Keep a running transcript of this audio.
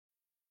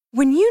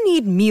When you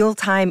need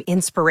mealtime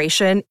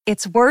inspiration,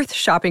 it's worth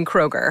shopping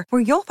Kroger,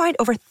 where you'll find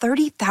over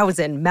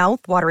 30,000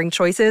 mouth-watering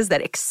choices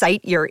that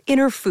excite your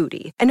inner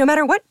foodie. And no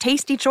matter what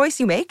tasty choice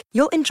you make,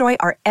 you'll enjoy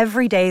our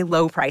everyday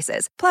low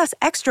prices, plus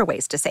extra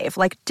ways to save,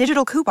 like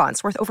digital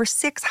coupons worth over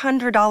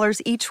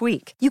 $600 each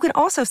week. You can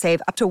also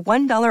save up to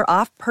 $1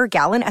 off per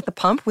gallon at the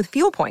pump with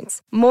fuel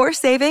points. More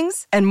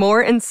savings and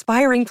more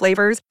inspiring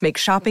flavors make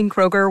shopping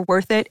Kroger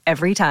worth it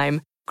every time.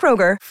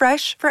 Kroger,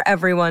 fresh for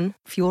everyone.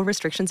 Fuel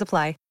restrictions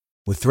apply.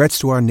 With threats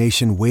to our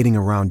nation waiting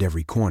around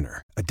every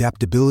corner,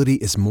 adaptability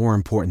is more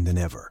important than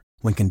ever.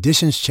 When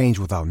conditions change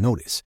without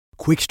notice,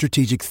 quick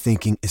strategic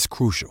thinking is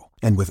crucial.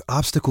 And with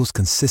obstacles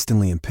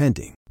consistently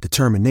impending,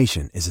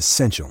 determination is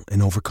essential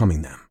in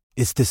overcoming them.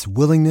 It's this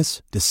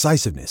willingness,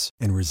 decisiveness,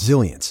 and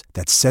resilience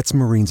that sets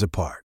Marines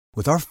apart.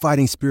 With our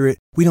fighting spirit,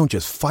 we don't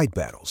just fight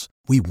battles,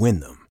 we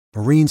win them.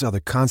 Marines are the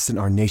constant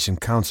our nation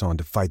counts on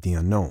to fight the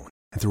unknown.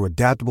 And through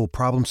adaptable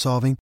problem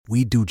solving,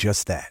 we do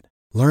just that.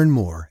 Learn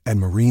more at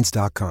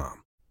marines.com.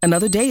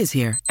 Another day is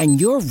here, and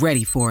you're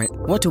ready for it.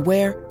 What to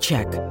wear?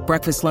 Check.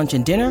 Breakfast, lunch,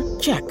 and dinner?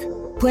 Check.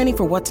 Planning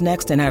for what's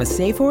next and how to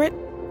save for it?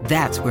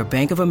 That's where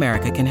Bank of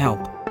America can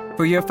help.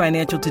 For your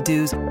financial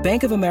to-dos,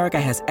 Bank of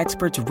America has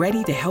experts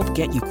ready to help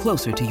get you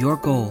closer to your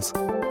goals.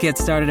 Get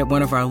started at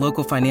one of our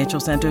local financial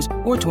centers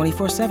or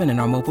 24/7 in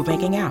our mobile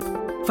banking app.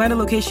 Find a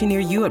location near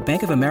you at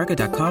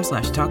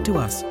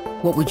bankofamerica.com/talktous.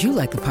 What would you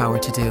like the power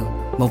to do?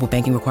 Mobile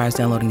banking requires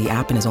downloading the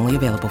app and is only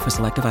available for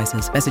select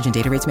devices. Message and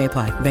data rates may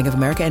apply. Bank of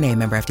America NA,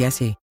 member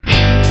FDIC.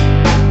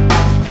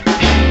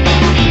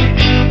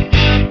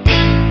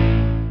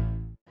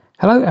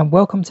 Hello and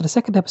welcome to the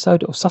second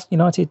episode of Sutton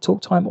United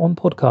Talk Time on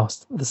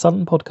Podcast, the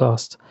Sutton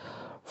Podcast.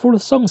 For all of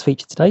the songs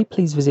featured today,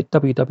 please visit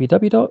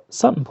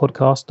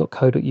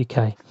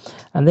www.suttonpodcast.co.uk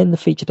and then the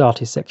featured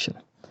artist section.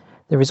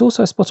 There is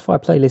also a Spotify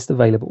playlist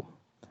available.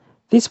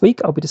 This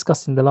week I'll be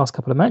discussing the last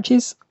couple of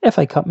matches,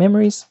 FA Cup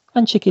memories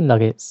and chicken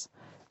nuggets.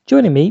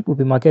 Joining me will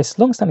be my guest,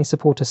 long-standing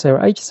supporter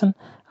Sarah Aitchison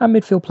and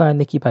midfield player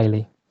Nicky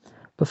Bailey.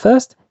 But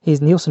first,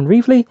 here's Nielsen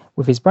Reevely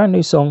with his brand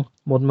new song,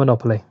 Modern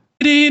Monopoly.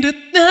 It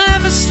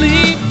never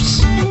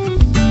sleeps,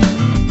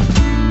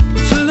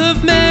 full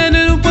of men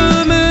and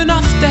women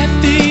off their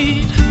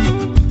feet,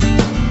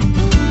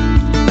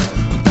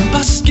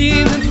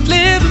 busking at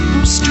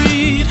Liverpool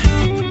Street,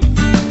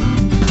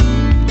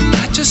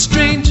 at a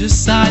stranger's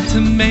side to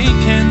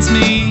make ends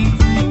meet.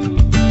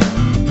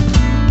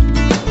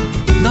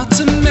 Not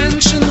to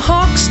mention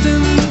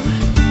Hoxton,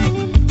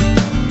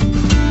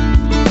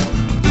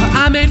 where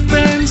I made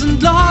friends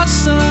and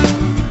lost some.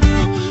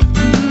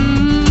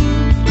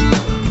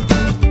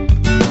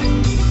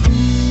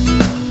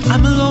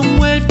 I'm a long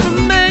way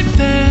from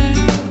Mayfair,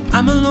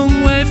 I'm a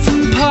long way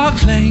from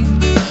Park Lane,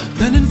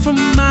 learning from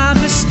my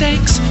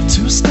mistakes,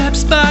 2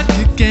 steps back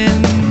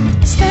again.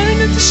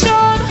 Staring at the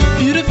shore,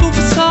 beautiful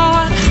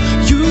facade,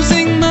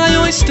 using my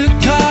Oyster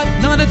card.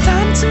 Not a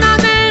dime to my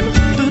name,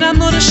 but I'm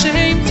not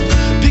ashamed.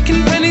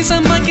 Picking pennies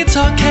on my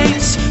guitar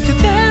case. The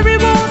very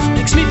wharf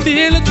makes me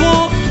feel a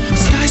dwarf.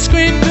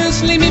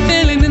 Skyscrapers leave me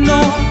feeling in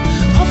awe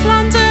of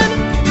London,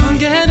 can't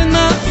get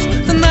enough.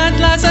 The night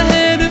lies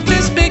ahead of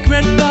this big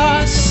red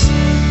bus.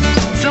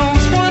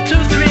 Zones 1,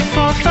 2, 3,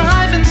 4,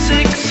 5 and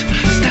 6,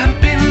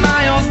 stamping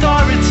my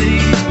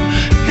authority,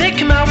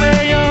 making my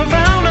way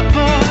around a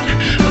board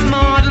of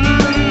modern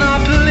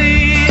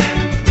monopoly.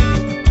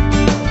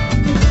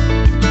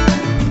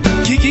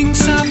 Kicking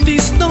south,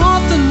 east,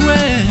 north and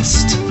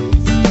west,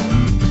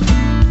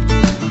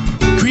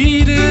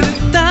 greeted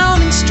at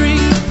Downing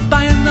Street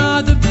by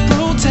another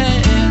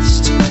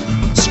protest.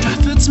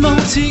 Stratford's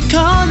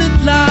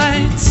multicolored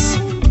lights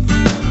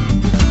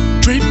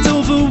draped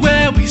over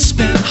where we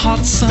spent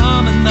hot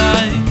summer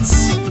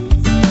nights.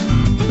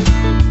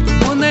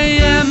 1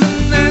 a.m.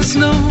 there's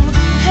no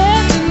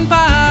heading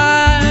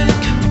back.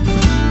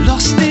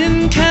 Lost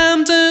in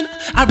Camden,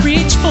 I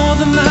reach for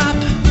the map.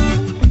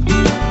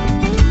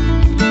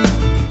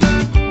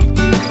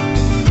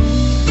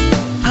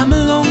 I'm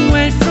a long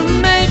way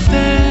from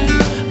Mayfair,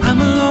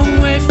 I'm a long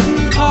way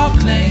from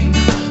Park Lane,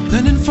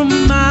 learning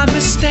from my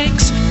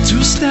mistakes,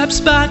 2 steps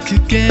back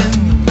again.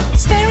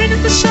 Staring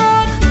at the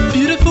shore,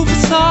 beautiful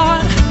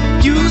facade,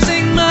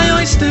 using my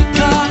Oyster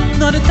card.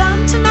 Not a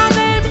dime to my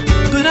name,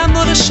 but I'm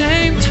not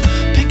ashamed.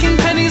 Picking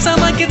pennies on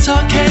my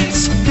guitar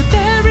case. The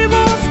very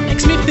wharf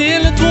makes me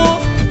feel a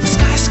dwarf. The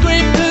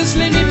skyscrapers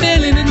leave me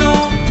feeling in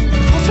awe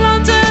of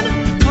London,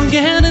 can't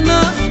get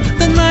enough.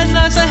 The night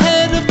lies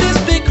ahead of this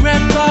big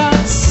red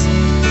bus.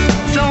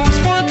 Zones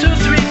 1, 2,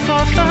 3,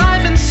 4,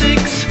 5 and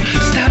 6,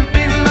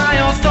 stamping my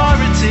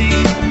authority,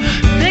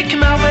 making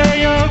my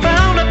way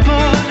around a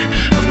board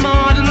of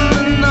modern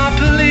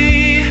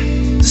monopoly.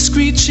 The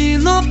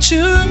screeching of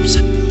tubes,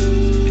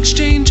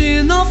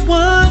 exchanging of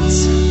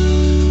words,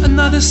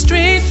 another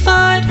street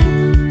fight,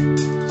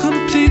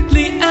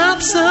 completely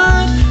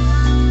absurd.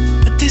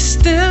 A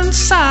distant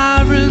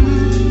siren,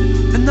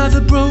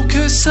 another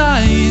broker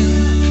sighing,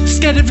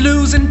 scared of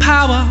losing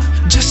power,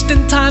 just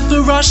in time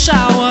for rush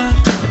hour.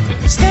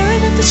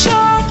 Staring at the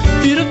shore,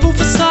 beautiful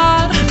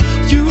facade,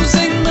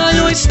 using my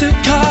Oyster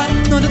card.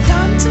 Not a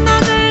dime to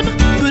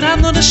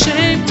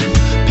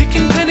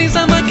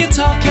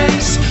tall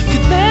case.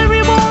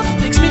 Canary Wharf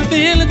makes me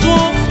feel a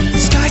dwarf.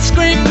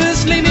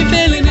 Skyscrapers leave me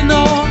feeling in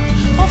awe.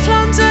 Off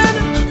London,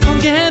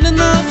 can't get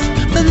enough.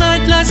 The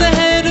night lies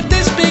ahead of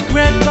this big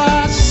red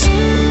bus.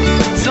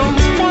 It's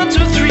almost 1,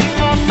 2, 3,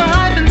 4,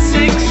 5 and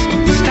 6.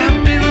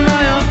 Stamping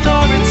my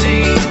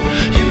authority.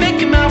 You're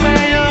making my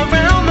way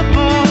around the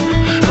board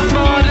of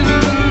modern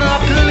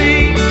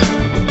monopoly.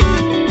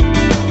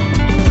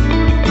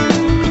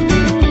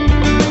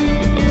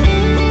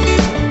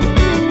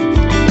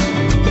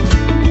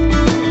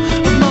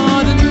 Of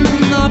modern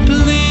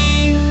monopoly.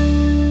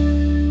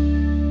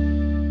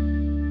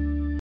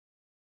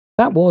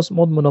 That was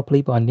Modern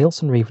Monopoly by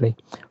Nielsen Reevely.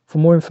 For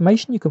more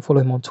information, you can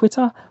follow him on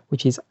Twitter,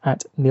 which is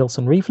at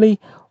Nielsen Reevely,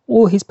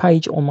 or his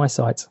page on my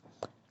site.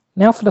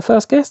 Now for the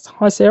first guest.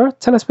 Hi Sarah,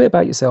 tell us a bit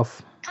about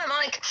yourself. Hi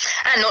Mike.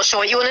 I'm not sure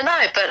what you want to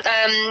know, but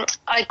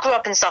I grew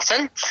up in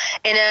Sutton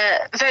in a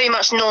very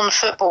much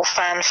non-football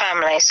fan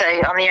family, so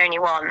I'm the only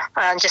one.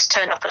 I just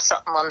turned up at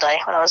Sutton one day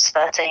when I was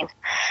 13.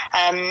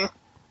 And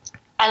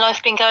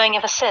I've been going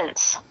ever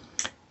since.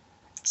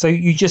 So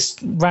you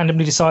just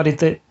randomly decided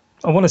that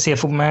I want to see a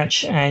football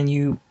match, and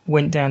you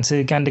went down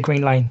to Gander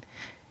Green Lane.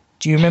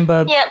 Do you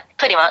remember? Yeah,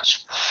 pretty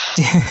much.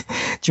 Do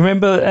you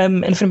remember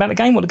anything about the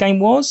game? What the game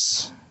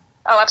was?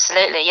 Oh,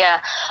 absolutely,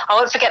 yeah. I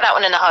won't forget that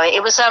one in a hurry.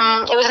 It was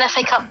an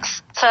FA Cup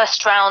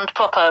first round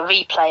proper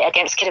replay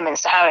against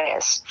Kidderminster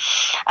Harriers,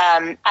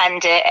 and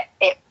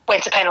it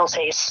went to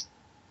penalties.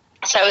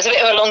 So it was a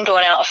bit of a long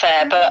drawn out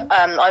affair, but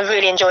I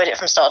really enjoyed it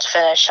from start to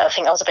finish. I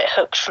think I was a bit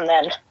hooked from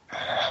then.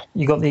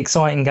 You got the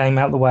exciting game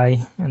out of the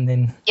way, and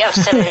then... Yeah,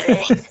 absolutely.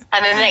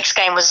 And then the next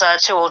game was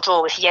 2-2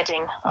 draw with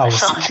Yedding. Oh,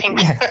 I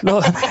think.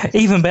 Yeah,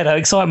 even better,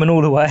 excitement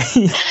all the way.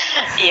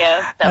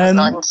 Yeah, that was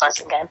not an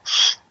exciting game.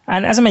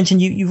 And as I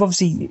mentioned, you've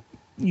obviously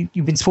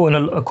you've been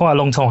supporting quite a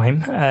long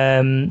time,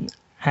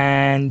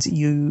 and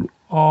you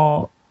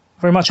are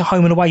very much a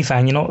home and away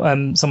fan. You're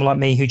not someone like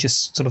me who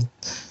just sort of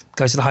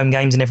goes to the home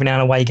games and every now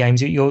and away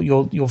games.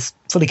 You're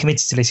fully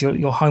committed to this.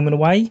 You're home and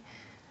away.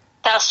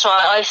 That's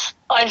right.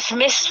 I've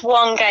missed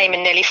one game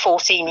in nearly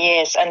 14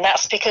 years, and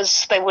that's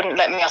because they wouldn't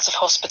let me out of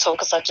hospital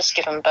because I'd just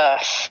given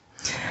birth.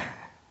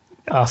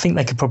 I think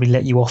they could probably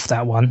let you off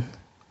that one.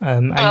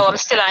 I'm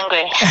still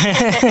angry.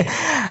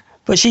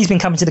 But she's been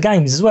coming to the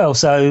games as well,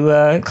 so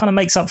it kind of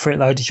makes up for it,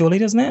 though, surely,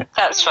 doesn't it?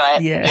 That's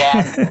right.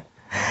 Yeah.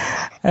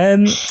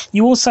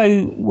 You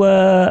also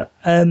were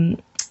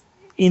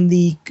in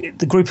the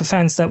group of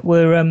fans that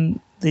were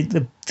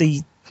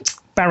the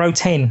Barrow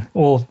 10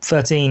 or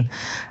 13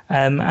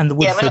 and the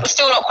Woodford. Yeah, we're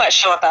still not quite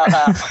sure about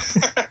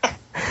that.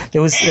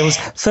 There was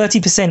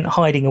 30%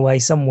 hiding away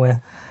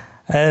somewhere.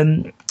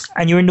 And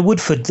you're in the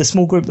Woodford, the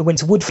small group that went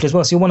to Woodford as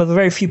well. So you're one of the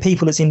very few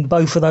people that's in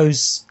both of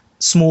those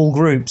small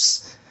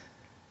groups.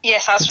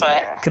 Yes, that's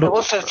right. The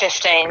Woodford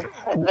 15.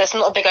 There's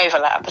not a big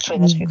overlap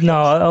between the two groups.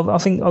 No, I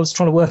think I was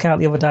trying to work out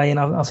the other day, and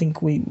I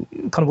think we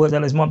kind of worked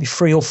out there might be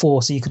 3 or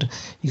 4, so you could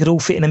all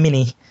fit in a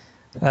mini.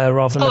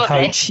 Rather than Probably.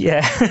 a coach,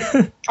 yeah.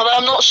 Although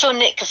I'm not sure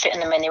Nick could fit in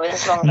the mini with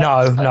his long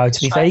legs. No, to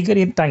be fair, you got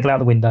to dangle out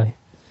the window.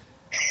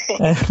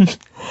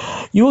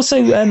 You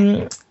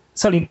also,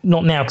 certainly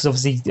not now because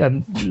obviously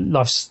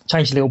life's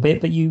changed a little bit,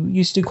 but you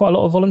used to do quite a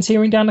lot of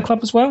volunteering down the club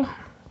as well?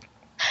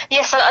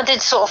 Yes, I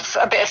did sort of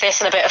a bit of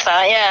this and a bit of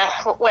that,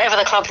 yeah. Whatever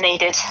the club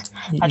needed,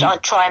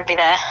 I'd try and be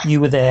there.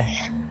 You were there.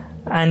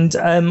 And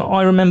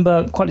I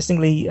remember quite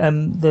distinctly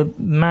the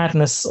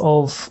madness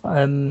of...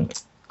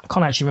 I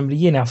can't actually remember the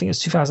year now. I think it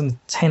was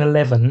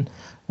 2010-11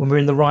 when we were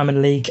in the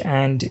Ryman League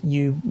and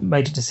you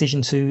made a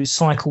decision to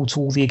cycle to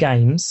all the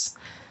games.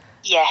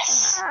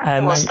 Yes,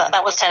 that was 10-11.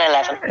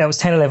 That was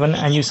 10-11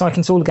 and you were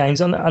cycling to all the games.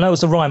 I know it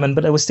was the Ryman,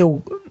 but they were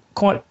still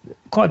quite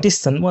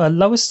distant. Well,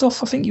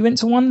 Lowestoft, I think you went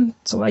to one,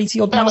 so 80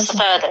 odd miles. That was the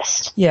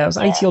furthest. Yeah, it was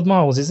 80 odd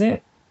miles, is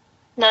it?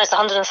 No, it's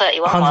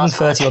 131 miles.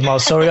 130 odd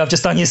miles. Sorry, I've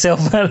just done yourself.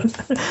 I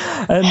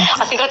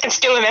think I can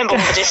still remember all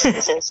the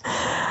distances.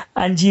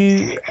 And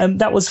you,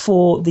 that was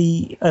for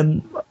the, I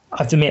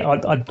have to admit,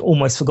 I'd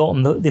almost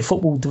forgotten the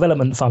Football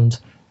Development Fund,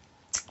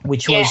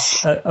 which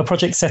was a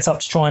project set up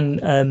to try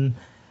and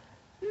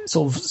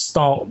sort of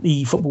start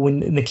the football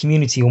in the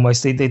community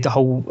almost, the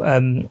whole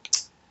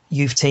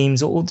youth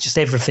teams, or just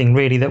everything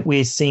really that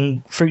we're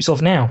seeing fruits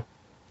of now.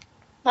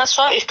 That's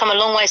right, we've come a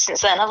long way since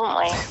then, haven't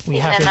we?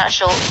 Even in that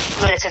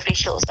relatively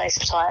short space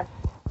of time.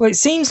 Well, it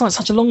seems like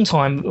such a long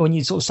time when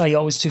you sort of say,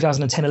 it's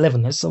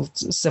 2010-11, that's sort of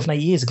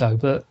 7-8 years ago,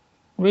 but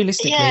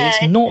realistically,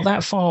 it's not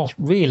that far,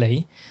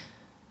 really.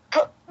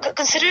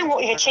 Considering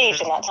what you've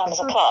achieved in that time as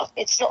a club,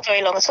 it's not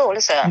very long at all,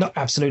 is it? No,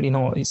 absolutely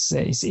not. It's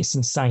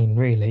insane,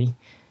 really.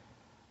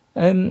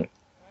 Right,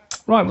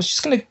 I was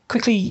just going to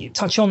quickly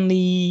touch on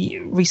the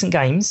recent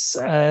games.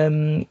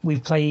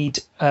 We've played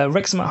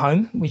Wrexham at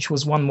home, which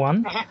was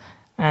 1-1. Mm-hmm.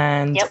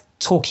 And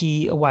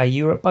Torquay away.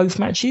 You were at both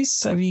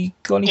matches. Have you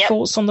got any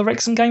thoughts on the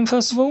Wrexham game,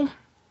 first of all?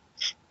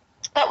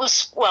 That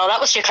was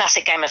your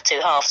classic game of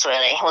two halves,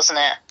 really, wasn't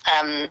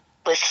it?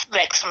 With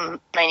Wrexham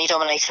mainly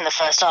dominating the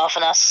first half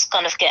and us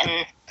kind of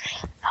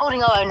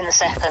holding our own in the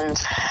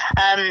second.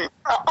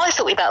 I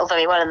thought we battled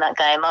very well in that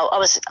game. I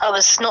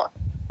was not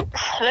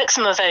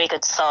Wrexham are a very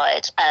good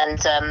side, and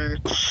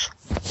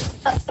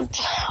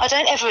I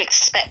don't ever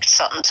expect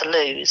Sutton to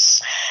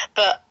lose,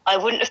 but I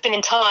wouldn't have been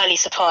entirely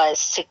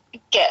surprised to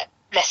get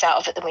less out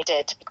of it than we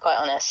did, to be quite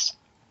honest.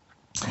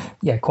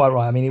 Yeah, quite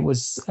right. I mean, it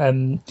was.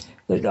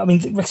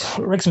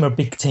 Wrexham are a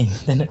big team.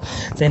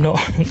 They're not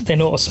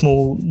a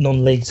small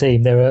non-league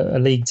team. They're a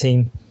league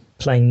team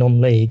playing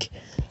non-league,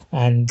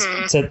 and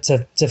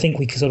to think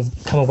we could sort of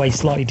come away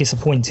slightly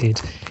disappointed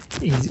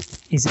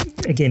is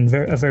again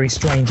a very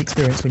strange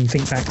experience when you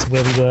think back to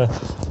where we were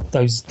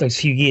those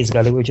few years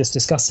ago that we were just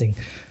discussing.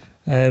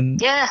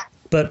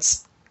 But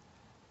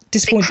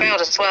disappointed. Big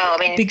crowd as well. I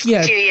mean, a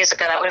few years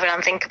ago that would have been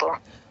unthinkable.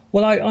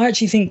 Well, I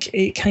actually think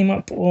it came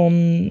up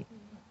on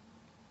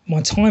my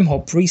time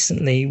hop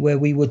recently where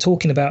we were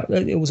talking about,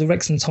 it was a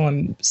Wrexham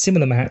time,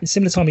 similar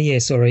time of year,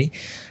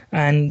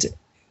 and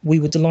we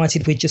were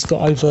delighted we'd just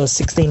got over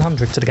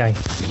 1,600 to the game.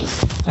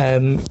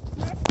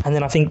 And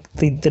then I think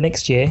the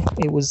next year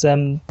it was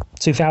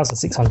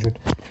 2,600.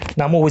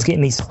 Now I'm always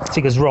getting these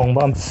figures wrong,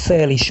 but I'm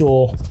fairly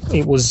sure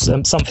it was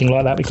something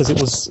like that because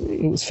it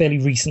was fairly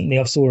recently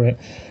I saw it.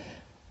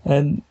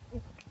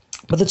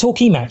 But the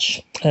Torquay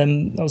match,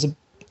 that was a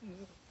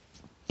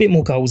bit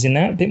more goals in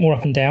that, a bit more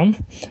up and down.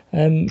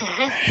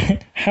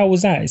 How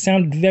was that? It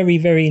sounded very,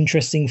 very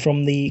interesting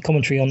from the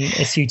commentary on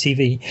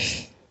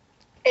SUTV.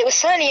 It was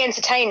certainly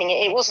entertaining.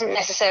 It wasn't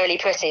necessarily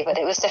pretty, but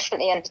it was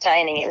definitely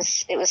entertaining.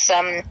 It was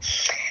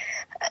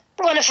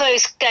one of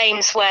those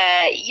games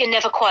where you're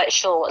never quite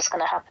sure what's going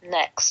to happen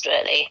next,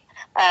 really.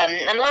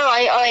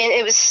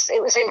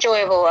 It was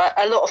enjoyable.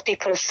 A lot of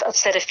people have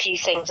said a few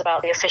things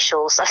about the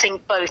officials. I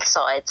think both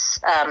sides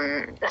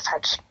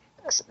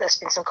there's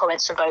been some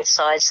comments from both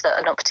sides that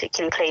are not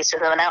particularly pleased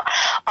with them. Now,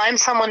 I'm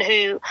someone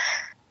who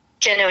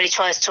generally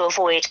tries to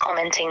avoid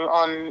commenting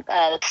on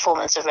the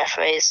performance of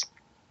referees.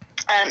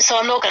 So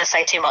I'm not going to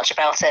say too much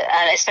about it,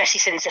 and especially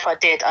since if I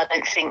did, I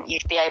don't think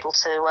you'd be able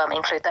to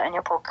include that in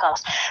your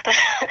podcast.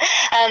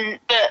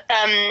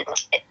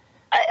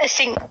 I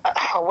think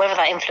whether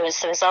that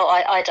influenced the result,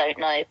 I don't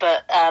know.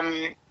 But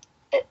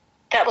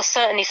that was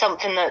certainly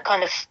something that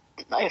kind of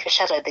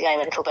overshadowed the game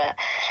a little bit.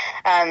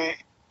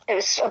 It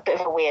was a bit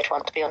of a weird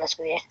one, to be honest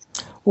with you.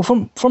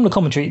 Well, from the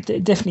commentary,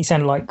 it definitely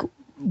sounded like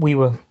we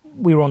were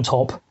on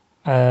top.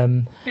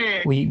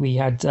 We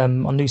had our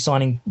new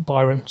signing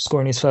Byron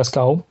scoring his first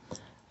goal.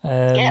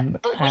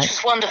 Which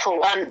was wonderful.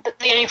 But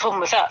the only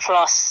problem with that for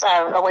us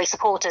away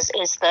supporters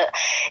is that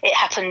it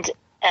happened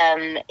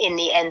in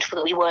the end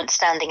that we weren't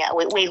standing at.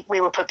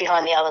 We were put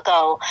behind the other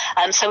goal,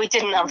 so we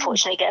didn't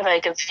unfortunately get a very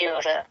good view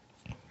of it.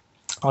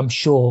 I'm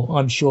sure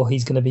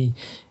he's going to be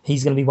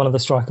one of the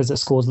strikers that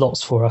scores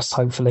lots for us.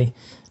 Hopefully,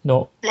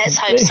 not. Let's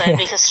hope so,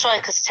 because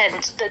strikers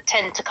tend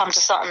to come to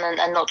Sutton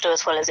and not do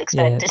as well as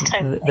expected.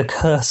 Yeah, the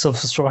curse of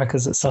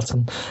strikers at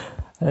Sutton.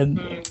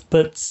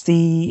 But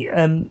the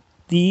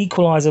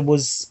equaliser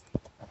was,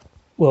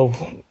 well,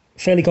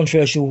 fairly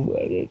controversial.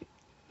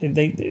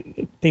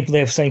 People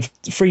there were saying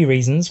 3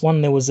 reasons.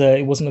 One, there was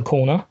it wasn't a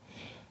corner.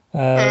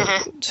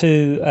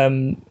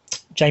 2,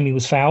 Jamie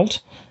was fouled,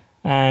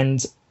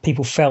 and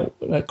people felt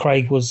that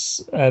Craig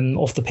was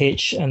off the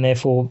pitch and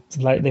therefore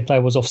the player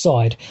was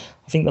offside.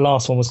 I think the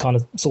last one was kind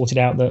of sorted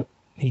out that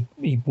he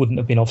wouldn't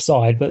have been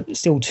offside, but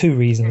still 2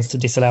 reasons to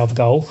disallow the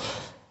goal.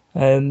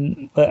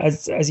 But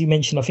as you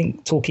mentioned, I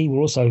think Torquay were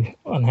also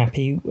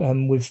unhappy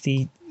with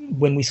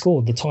when we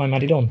scored, the time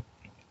added on.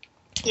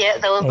 Yeah,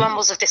 there were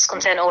rumbles of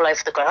discontent all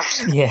over the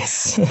ground.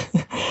 Yes.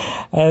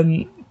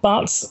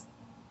 But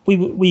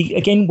we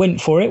again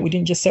went for it. We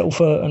didn't just settle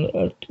for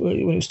when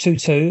it was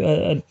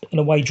 2-2, an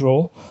away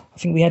draw. I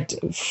think we had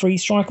 3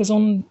 strikers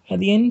on at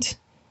the end,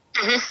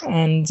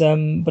 and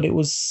but it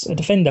was a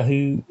defender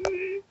who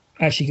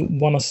actually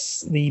won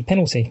us the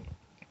penalty.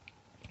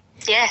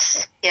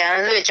 Yes,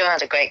 yeah, Louis John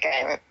had a great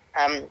game.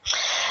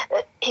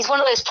 He's one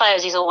of those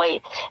players. He's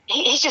solid.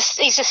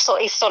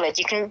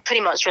 You can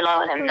pretty much rely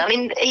on him. I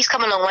mean, he's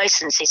come a long way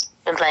since he's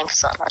been playing for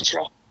Sutton,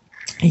 actually.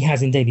 He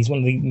has indeed. He's one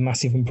of the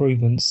massive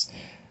improvements.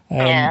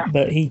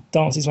 But he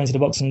danced his way to the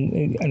box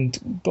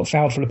and got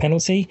fouled for a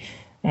penalty,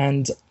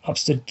 and up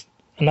stood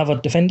another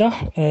defender,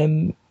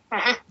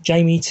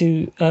 Jamie,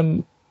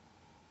 to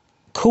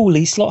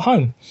coolly slot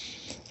home.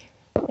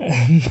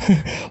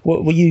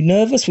 Were you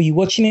nervous? Were you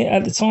watching it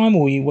at the time,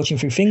 or were you watching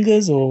through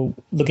fingers, or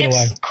looking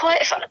away? It's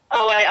quite fun.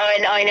 Oh,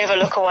 I never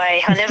look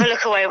away. I never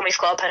look away when we've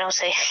got a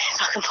penalty,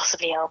 if I can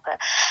possibly help it.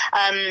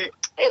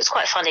 It was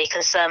quite funny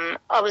because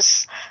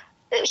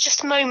it was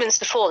just moments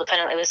before the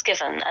penalty was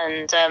given,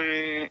 and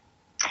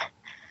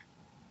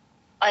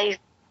I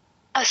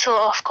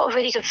thought, I've got a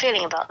really good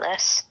feeling about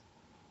this.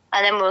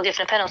 And then we were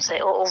given a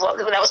penalty, or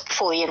that was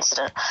before the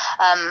incident.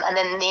 And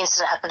then the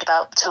incident happened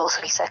about 2 or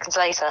 3 seconds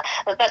later.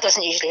 That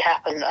doesn't usually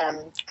happen.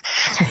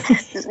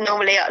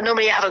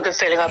 Normally I have a good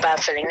feeling or a bad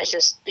feeling. It's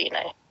just,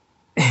 nothing.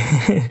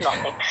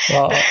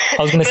 Well, I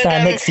was going to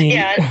stand next to you.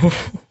 Yeah.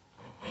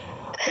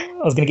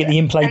 I was going to get the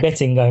in-play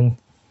betting going.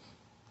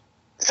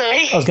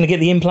 Sorry? I was going to get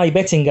the in-play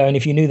betting going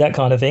if you knew that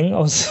kind of thing.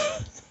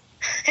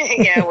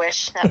 Yeah, I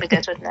wish. That'd be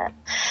good, wouldn't it?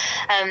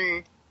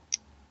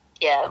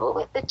 Yeah,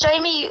 well,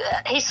 Jamie,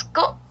 he's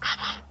got.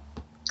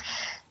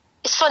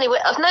 It's funny.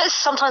 I've noticed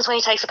sometimes when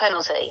he takes a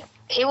penalty,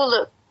 he will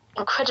look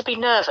incredibly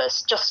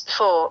nervous just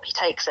before he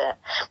takes it.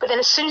 But then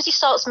as soon as he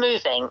starts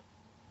moving,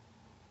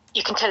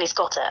 you can tell he's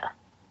got it.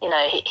 You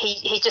know,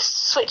 he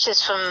just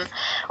switches from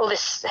all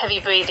this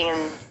heavy breathing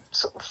and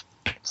sort of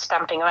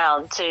stamping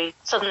around to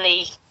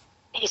suddenly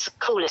he's the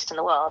coolest in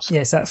the world.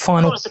 Yes, that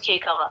final... Cool as a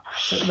cucumber.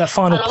 That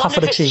final puff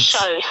of the cheeks.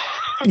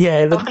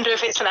 Yeah. I wonder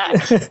if it's an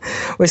act.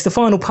 Well, it's the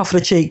final puff of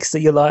the cheeks that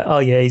you're like, oh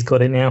yeah, he's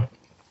got it now.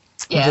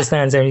 Yeah. He just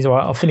stands there and he's all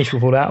right, I'll finish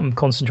with all that, I'm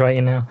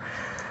concentrating now.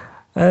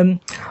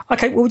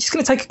 Okay, well, we're just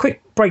going to take a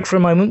quick break for a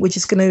moment. We're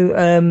just going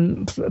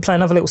to play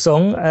another little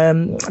song.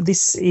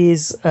 This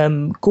is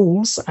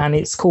Ghouls, and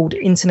it's called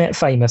Internet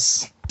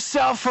Famous.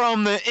 So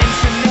from the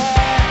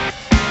internet,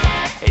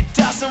 it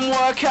doesn't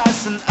work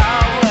as an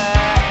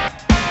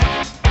outlet,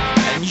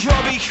 and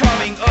you're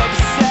becoming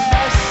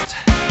obsessed,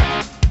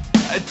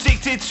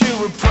 addicted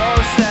to a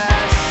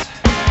process.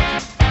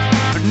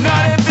 But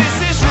none of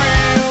this is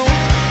real.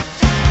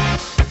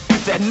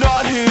 They're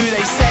not who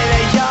they say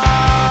they are.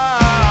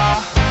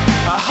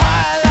 A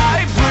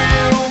highlight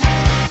reel,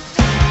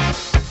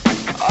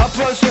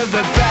 uploads of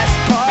the best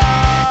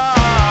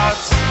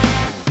parts.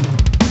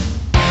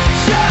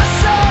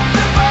 Just off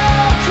the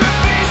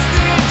biography,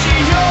 still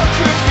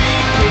geography,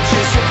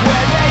 pictures of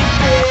where they've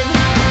been.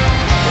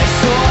 They're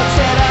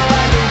sorted out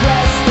like the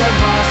rest of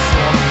us,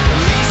 or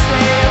at least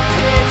they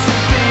appear to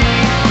be.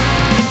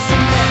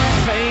 Internet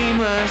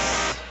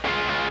famous.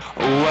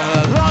 Well,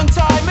 a long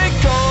time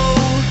ago,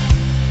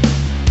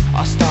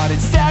 I started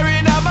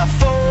staring at my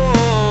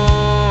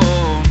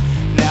phone.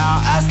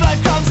 Now as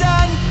life comes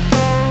and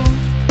goes,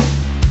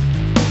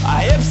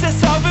 I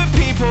obsess over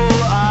people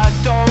I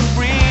don't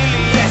really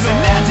know. There's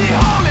an empty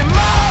hole in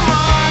my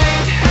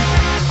mind.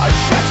 I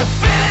try to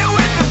fill it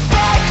with the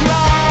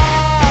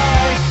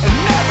backlight, and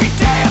every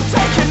day I'm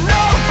taking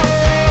over.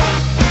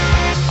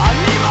 I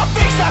need my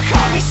fix, I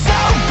can't be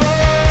sober.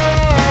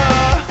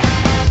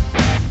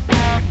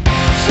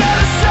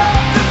 Jealous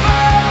of the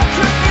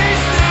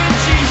biographies, the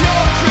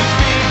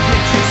geography,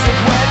 pictures of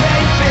where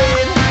they've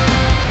been.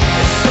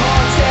 They're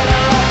sorted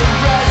out like the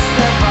rest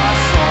of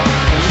us, or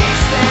at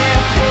least they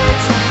appear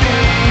to be.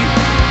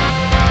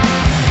 I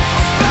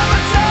spend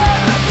my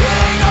time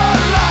looking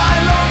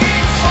online,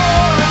 longing for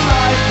a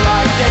life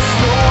like their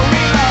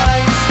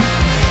storylines.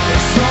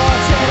 They're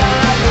sorted out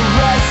like the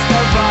rest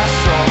of us,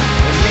 or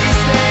at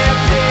least they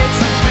appear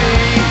to be.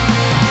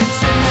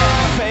 Internet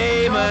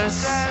famous.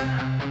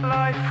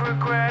 Life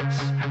regrets.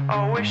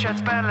 I wish I'd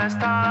spend less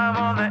time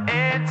on the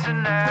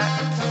internet.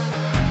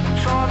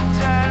 Top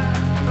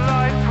 10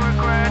 life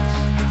regrets.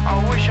 I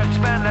wish I'd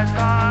spend less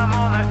time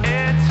on the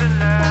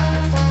internet.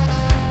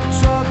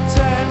 Top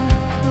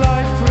 10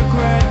 life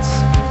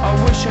regrets. I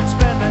wish I'd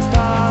spend less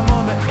time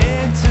on the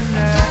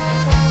internet.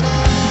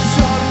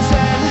 Top 10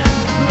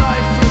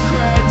 life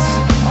regrets.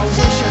 I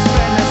wish I'd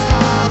spend less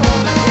time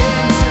on the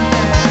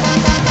internet.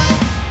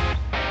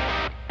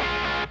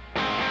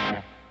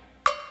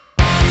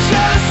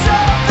 Jealous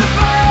of the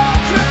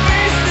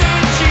biographies, the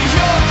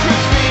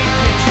geography,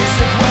 pictures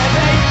of where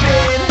they've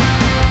been.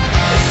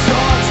 They're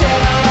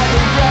sorted out like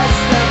the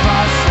rest of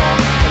us, or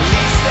at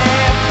least they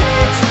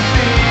appear to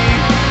be.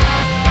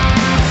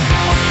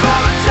 I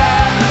spend my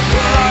time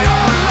looking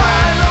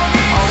online,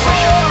 longing for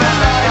a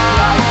life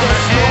like their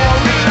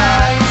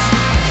storylines.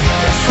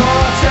 They're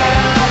sorted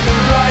out like the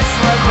rest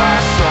of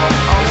us, or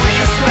at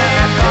least they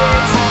appear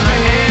to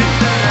be.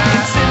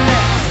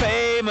 Internet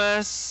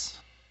famous.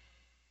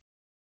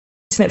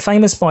 Internet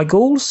Famous by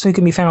Ghouls, who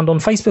can be found on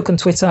Facebook and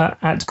Twitter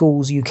at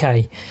Ghouls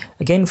UK.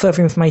 Again,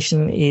 further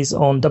information is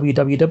on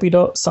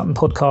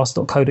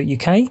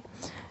www.suttonpodcast.co.uk.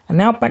 And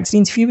now back to the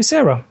interview with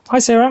Sarah. Hi,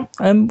 Sarah.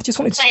 Just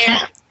wanted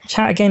to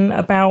chat again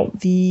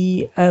about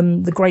the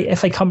great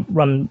FA Cup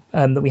run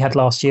that we had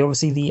last year.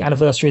 Obviously, the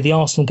anniversary of the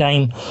Arsenal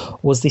game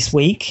was this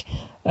week.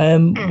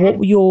 What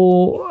were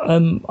your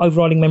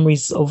overriding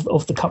memories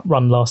of the cup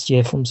run last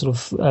year from sort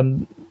of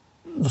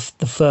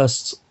the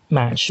first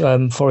match,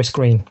 Forest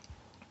Green?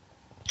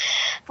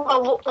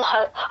 Well,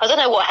 I don't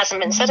know what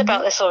hasn't been said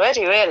about this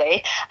already,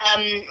 really.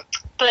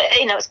 But,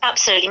 you know, it's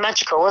absolutely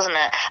magical, wasn't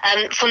it?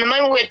 From the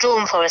moment we had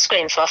drawn Forest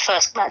Green for our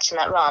first match in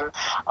that run,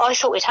 I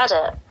thought we'd had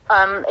it.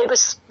 It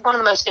was one of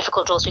the most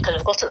difficult draws we could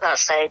have got at that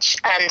stage.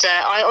 And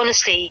I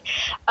honestly,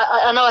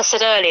 I know I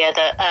said earlier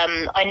that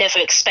I never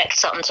expect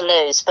Sutton to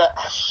lose, but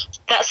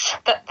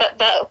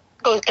that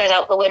goes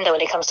out the window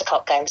when it comes to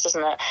cup games,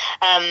 doesn't it?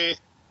 And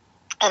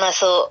I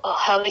thought, oh,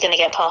 how are we going to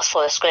get past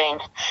Forest Green?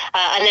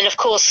 And then, of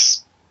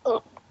course,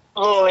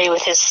 Rory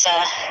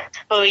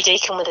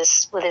Deacon with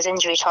his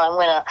injury time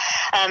winner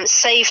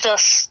saved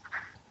us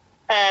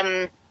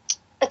a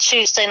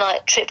Tuesday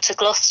night trip to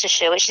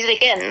Gloucestershire, which he did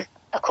again,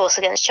 of course,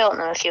 against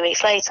Cheltenham a few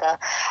weeks later.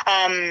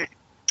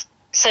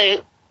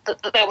 So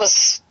that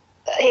was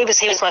he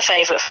was my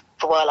favourite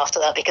for a while after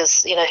that,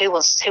 because, you know, who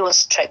wants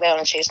to trek there on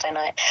a Tuesday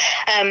night.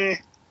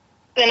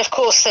 then of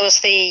course there was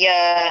the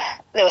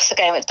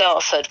game at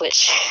Dartford,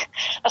 which,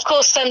 of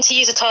course, to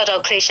use a tired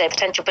old cliche,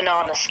 potential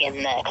banana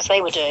skin there, because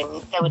they were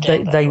doing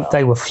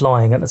they were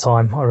flying at the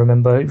time. I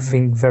remember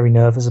being very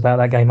nervous about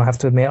that game. I have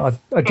to admit,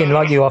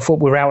 like you, I thought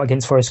we were out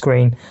against Forest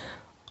Green.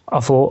 I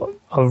thought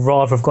I would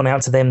rather have gone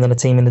out to them than a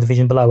team in the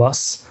division below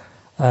us.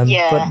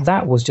 But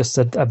that was just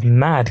a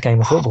mad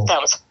game of football.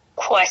 That was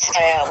quite a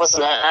day out,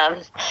 wasn't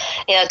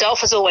it?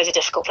 Dartford's always a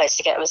difficult place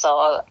to get a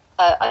result.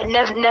 I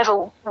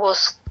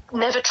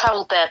never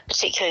travelled there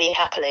particularly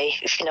happily,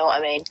 if you know what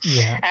I mean.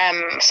 Yeah.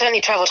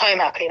 Certainly travelled home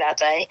happily that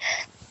day.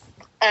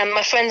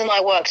 My friend and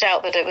I worked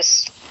out that it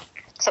was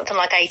something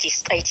like 80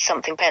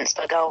 something pence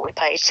per goal we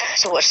paid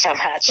to watch that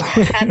match.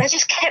 And they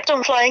just kept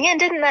on flying in,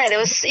 didn't they? There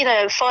was,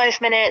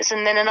 5 minutes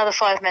and then another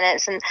 5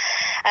 minutes. And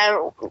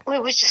we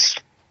were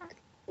just...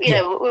 we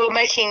were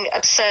making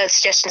absurd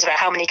suggestions about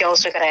how many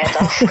goals we're going to end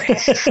up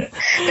with.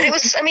 But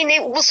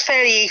it was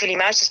fairly evenly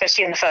matched,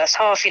 especially in the first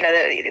half.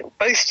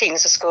 Both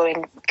teams were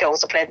scoring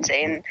goals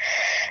aplenty, and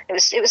it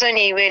was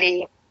only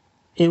really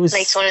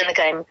later on in the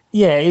game.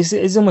 Yeah,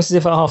 it's almost as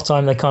if at half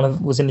time they kind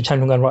of was in the change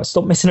room going, right,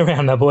 stop messing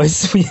around now,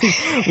 boys.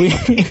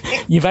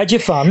 You've had your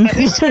fun.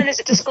 Whose turn is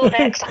it to score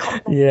next?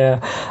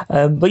 Yeah.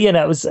 But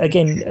that was,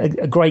 again,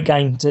 a great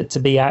game to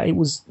be at. It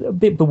was a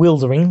bit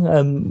bewildering.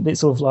 A bit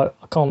sort of like,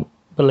 I can't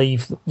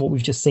believe what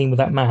we've just seen with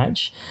that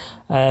match,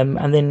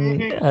 and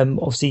then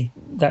obviously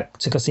that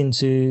took us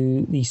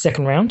into the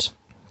second round,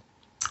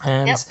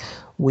 and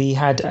we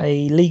had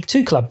a League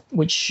Two club,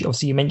 which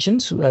obviously you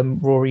mentioned,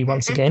 Rory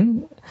once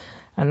again,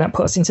 and that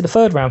put us into the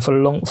third round for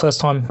the first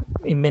time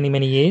in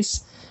many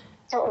years.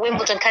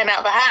 Wimbledon came out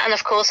of the hat, and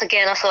of course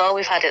again I thought,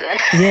 we've had it then.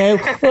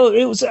 Yeah, well,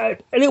 it was a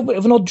little bit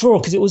of an odd draw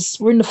because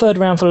we're in the third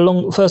round for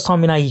the first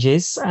time in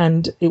ages,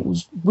 and it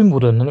was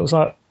Wimbledon, and it was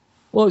like,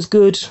 well, it's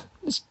good.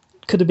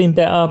 Could have been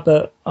better,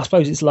 but I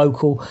suppose it's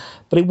local.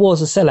 But it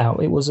was a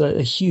sellout. It was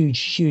a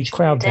huge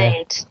crowd.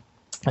 Indeed.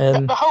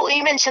 there. The whole,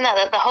 you mentioned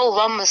that the whole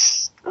run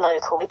was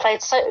local. We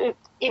played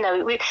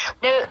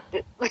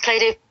we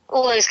played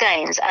all those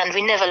games, and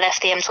we never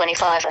left the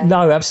M25.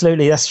 No,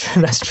 absolutely, that's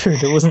true.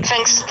 There wasn't.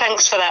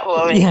 Thanks for that,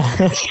 Rory. Yeah.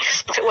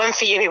 If it weren't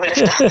for you, we would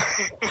have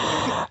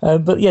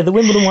done. But the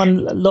Wimbledon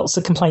one, lots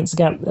of complaints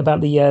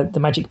about the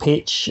magic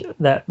pitch.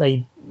 That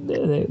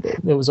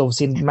there was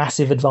obviously a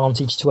massive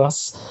advantage to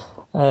us.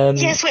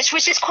 Yes,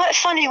 which is quite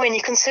funny when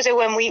you consider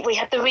when we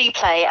had the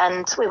replay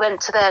and we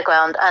went to their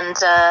ground and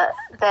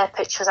their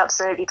pitch was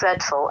absolutely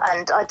dreadful,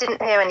 and I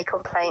didn't hear any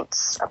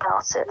complaints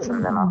about it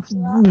from them after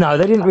that. No,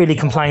 they didn't really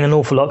complain an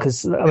awful lot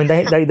because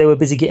they were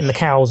busy getting the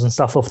cows and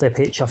stuff off their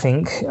pitch, I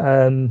think,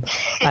 and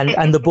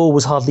the ball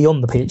was hardly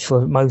on the pitch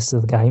for most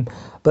of the game.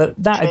 But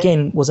that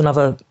again was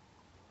another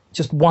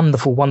just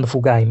wonderful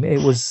game.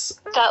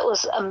 That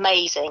was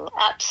amazing,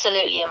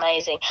 absolutely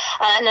amazing.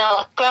 Now,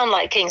 a ground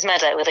like Kings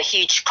Meadow with a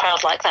huge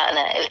crowd like that in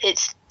it,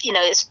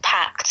 it's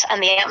packed,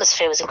 and the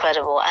atmosphere was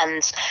incredible.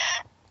 And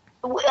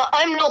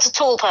I'm not a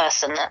tall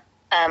person,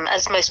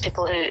 as most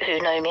people who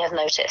know me have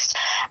noticed.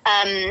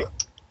 And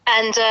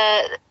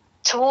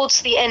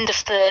towards the end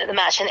of the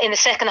match, and in the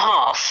second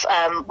half,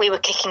 we were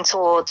kicking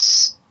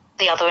towards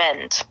the other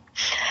end,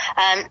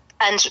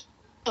 and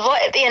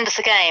right at the end of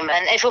the game,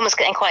 and everyone was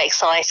getting quite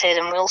excited,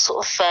 and we all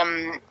sort of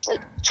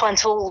trying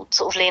to all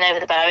sort of lean over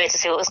the barrier to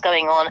see what was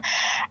going on,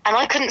 and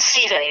I couldn't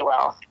see very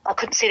well. I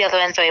couldn't see the other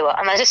end very well,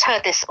 and I just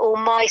heard this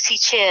almighty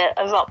cheer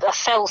erupt. I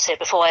felt it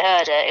before I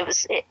heard it. It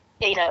was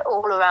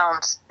all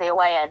around the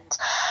away end,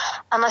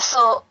 and I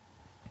thought,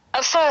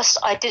 at first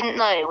I didn't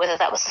know whether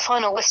that was the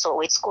final whistle or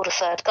we'd scored a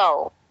third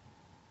goal,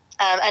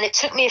 and it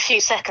took me a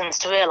few seconds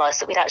to realise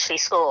that we'd actually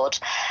scored.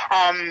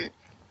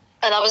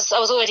 And I was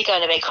already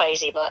going a bit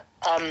crazy, but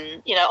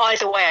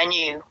either way, I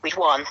knew we'd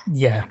won.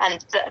 Yeah,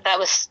 and that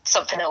was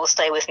something that will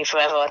stay with me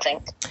forever, I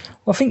think.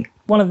 Well, I think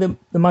one of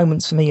the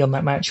moments for me on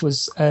that match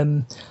was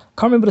can't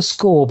remember the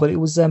score, but it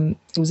was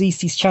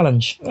Eastie's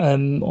challenge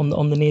on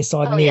the near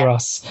side near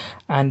us,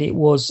 and it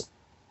was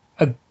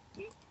a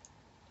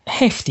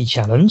hefty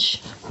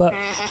challenge, but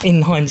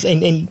in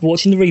hindsight, in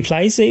watching the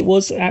replays, it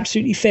was an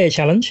absolutely fair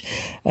challenge,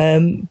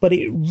 but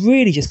it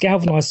really just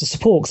galvanised the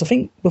support, because I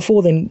think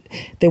before then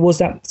there was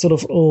that sort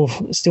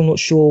of still not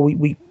sure,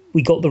 we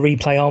got the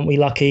replay, aren't we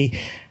lucky?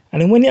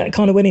 And then when that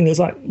kind of went in, it was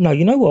like, no,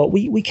 you know what,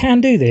 we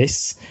can do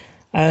this.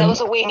 That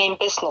was a we mean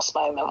business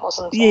moment,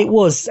 wasn't it? Yeah, it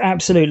was,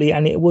 absolutely,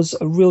 and it was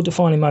a real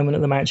defining moment at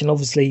the match, and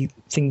obviously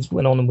things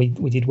went on and we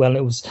did well, and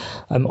it was,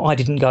 I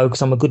didn't go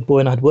because I'm a good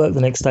boy and I had work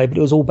the next day, but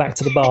it was all back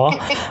to the bar.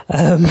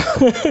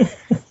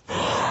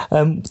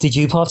 Did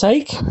you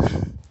partake?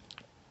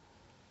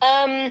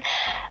 I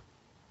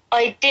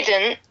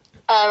didn't.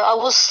 I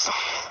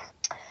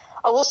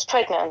was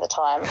pregnant at the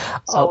time,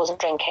 so I wasn't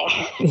drinking.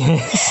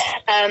 Yes.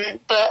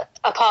 But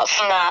apart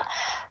from that,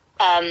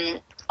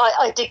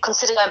 I did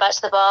consider going back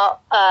to the bar,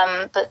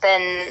 but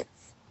then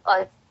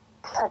I,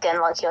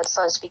 again, like you, I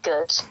decided to be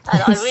good.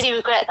 And I really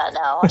regret that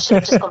now. I should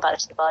have just gone back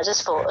to the bar. I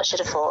should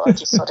have thought, I'd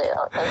just sod it.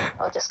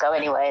 I'll just go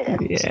anyway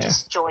and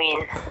just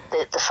join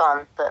the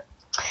fun. But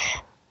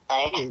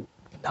no.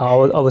 I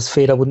was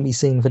feared I wouldn't be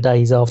seen for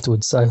days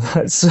afterwards, so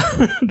that's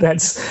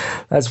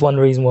one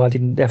reason why I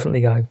didn't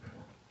definitely go.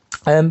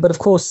 But of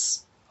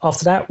course,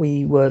 after that,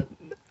 we were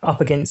up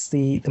against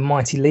the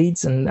mighty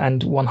Leeds and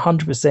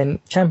 100%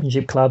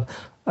 Championship club.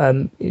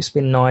 It's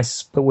been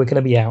nice, but we're going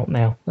to be out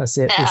now. That's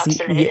it. Yeah, it's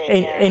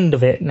the end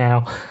of it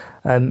now.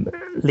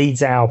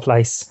 Leeds at our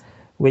place,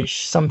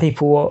 which some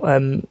people,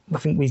 I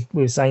think we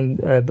were saying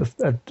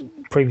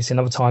previously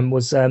another time,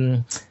 was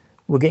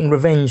we're getting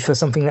revenge for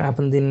something that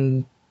happened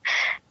in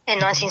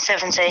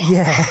 1970.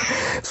 Yeah,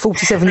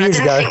 47 years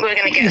ago. I didn't think we were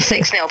going to get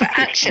 6-0, but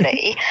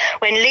actually,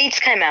 when Leeds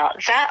came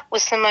out, that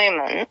was the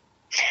moment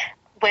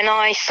when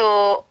I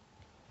thought,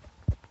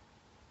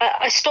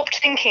 I stopped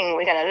thinking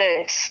we're going to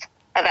lose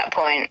at that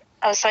point.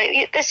 I was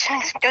like, let's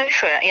go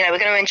for it. We're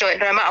going to enjoy it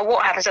no matter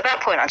what happens. At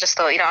that point, I just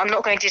thought, I'm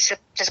not going to be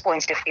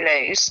disappointed if we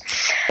lose.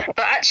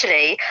 But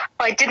actually,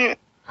 I didn't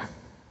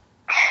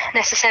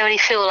necessarily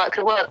feel like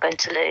we weren't going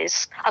to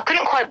lose. I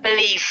couldn't quite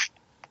believe,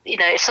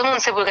 if someone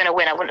said we were going to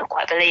win, I wouldn't have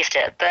quite believed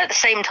it. But at the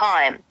same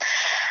time,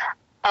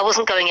 I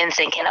wasn't going in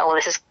thinking,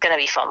 this is going to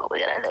be fun, but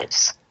we're going to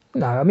lose.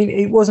 No, I mean,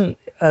 it wasn't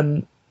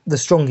the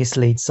strongest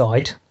lead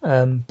side,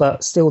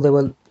 but still there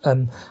were,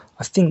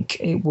 I think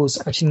it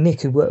was actually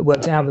Nick who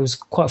worked out there was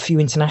quite a few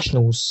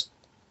internationals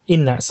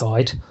in that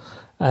side.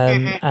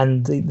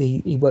 And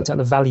he worked out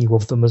the value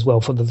of them as well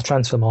for the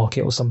transfer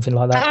market or something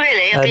like that. Oh,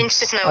 really? I'd be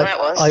interested to know what that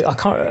was. I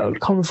can't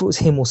remember if it was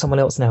him or someone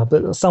else now,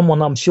 but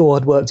someone I'm sure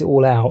had worked it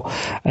all out.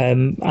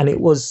 And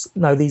it was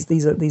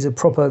these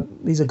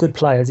are good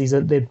players.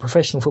 They're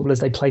professional footballers.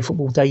 They play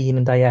football day in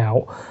and day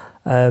out.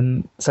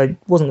 So it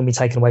wasn't going to be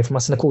taken away from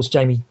us. And of course,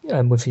 Jamie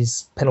with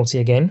his penalty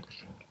again.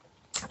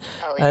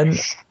 Oh,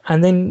 yes.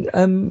 And then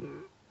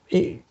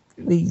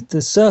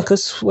the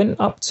circus went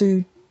up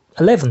to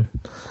 11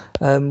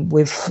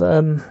 with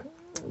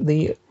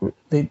the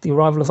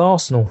arrival of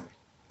Arsenal.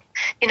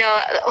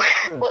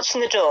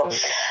 Watching the draw,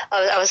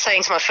 I was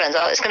saying to my friends,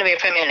 it's going to be a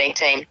Premier League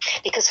team,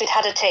 because we'd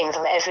had a team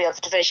from every other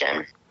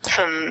division,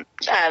 from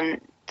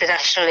the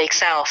National League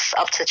South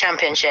up to the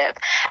Championship,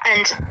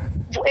 and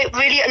it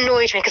really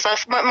annoyed me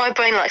because my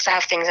brain likes to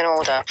have things in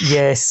order.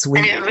 Yes,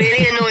 and it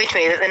really annoyed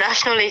me that the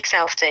National League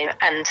South team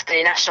and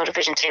the National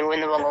Division team were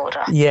in the wrong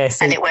order.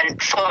 Yes, and it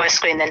went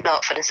Forest Green then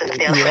Dartford instead of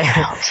the other way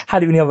around.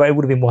 Had it been the other way, it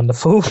would have been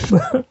wonderful.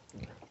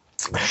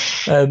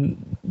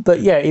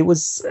 But yeah, it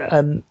was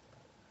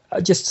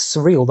just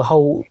surreal.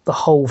 The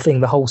whole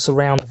thing, the whole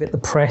surround of it, the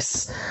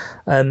press.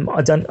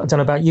 I don't know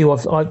about you.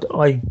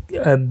 I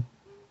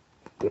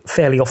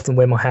fairly often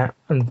wear my hat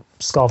and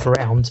scarf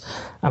around,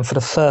 and for the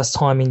first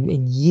time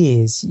in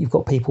years, you've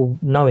got people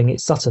knowing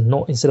it's Sutton,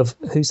 not instead of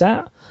who's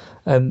that.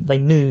 They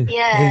knew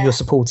who you're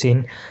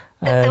supporting.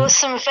 There were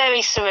some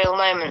very surreal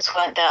moments,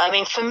 weren't there? I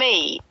mean, for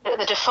me,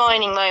 the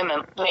defining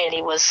moment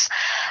really was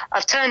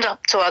I've turned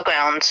up to our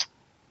ground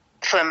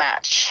for a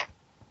match.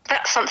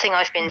 That's something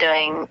I've been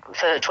doing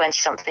for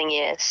 20-something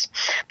years.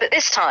 But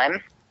this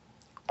time,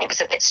 it was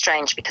a bit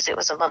strange because it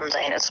was a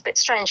Monday, and it was a bit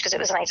strange because it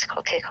was an 8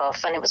 o'clock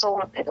kickoff, and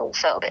it all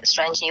felt a bit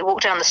strange. And you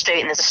walk down the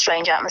street and there's a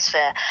strange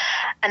atmosphere.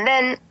 And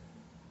then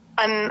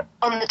I'm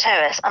on the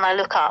terrace and I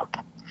look up,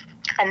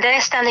 and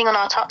they're standing on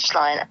our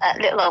touchline at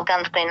Little Old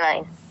Gans Green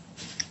Lane.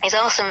 Is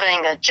Arsene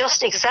Wenger,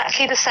 just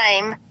exactly the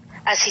same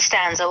as he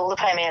stands at all the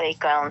Premier League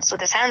grounds,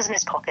 with his hands in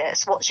his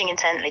pockets, watching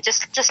intently,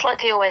 just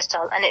like he always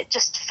does. And it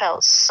just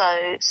felt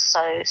so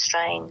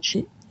strange.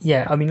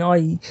 Yeah, I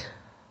mean,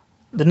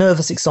 the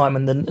nervous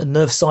excitement, the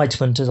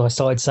nerve-sitement, as I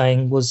started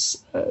saying,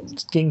 was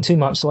getting too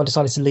much, so I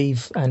decided to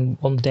leave and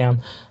wander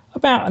down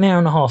about an hour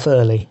and a half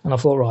early. And I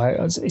thought, right,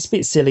 it's a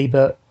bit silly,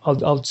 but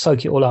I'll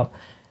soak it all up.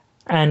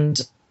 And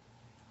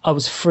I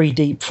was 3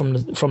 deep from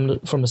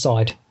the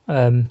side.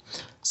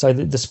 So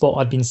the spot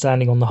I'd been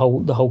standing on the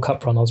whole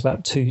cup run, I was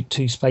about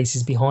two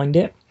spaces behind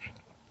it.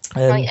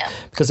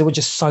 Because there were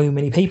just so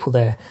many people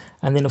there.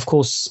 And then, of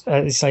course,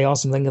 say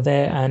Arsene Wenger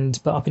there,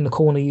 but up in the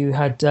corner you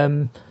had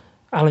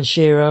Alan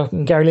Shearer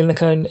and Gary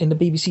Lineker in the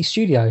BBC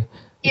studio.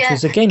 Which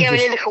was, again, Gary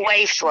Lineker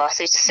waved to us.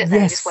 He just sat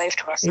there and just waved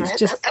to us. And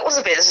that was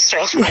a bit of a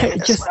strange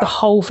moment as well. The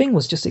whole thing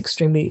was just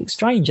extremely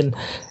strange. And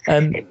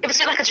it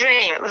was like a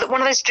dream. It was one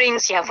of those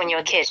dreams you have when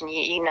you're a kid and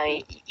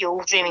you're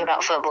all dreaming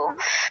about football.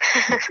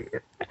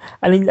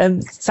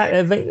 And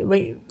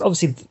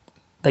obviously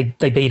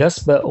they beat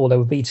us, or they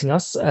were beating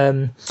us.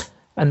 And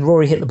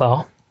Rory hit the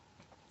bar.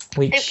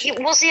 Which it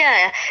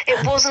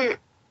wasn't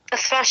a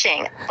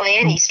thrashing by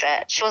any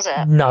stretch, was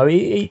it? No,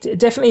 it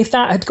definitely. If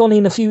that had gone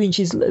in if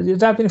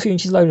that had been a few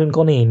inches lower and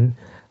gone in,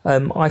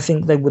 I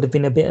think there would have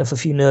been a bit of a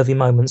few nervy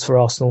moments for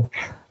Arsenal.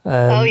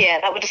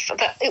 That would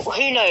have.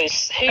 Who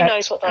knows? Who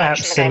knows what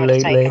direction the game would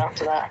have taken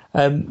after that?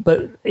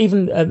 But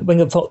even when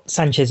I put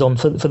Sanchez on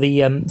for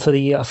the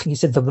I think he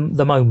said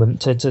the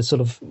moment to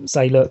sort of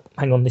say, look,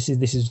 hang on, this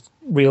is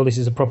real. This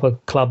is a proper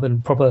club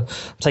and proper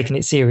taking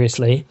it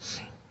seriously.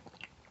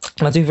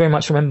 And I do very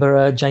much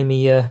remember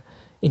Jamie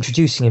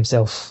introducing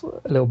himself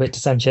a little bit to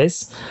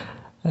Sanchez.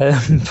 I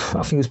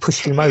think he was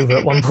pushing him over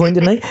at one point,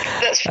 didn't he?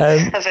 That's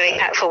a very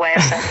tactful way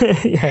of saying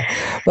it.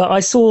 Yeah. But I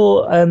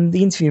saw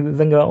the interview with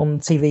Wenger on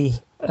TV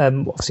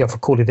Obviously, I've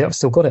recorded it. I've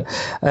still got it.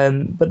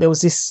 But there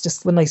was this,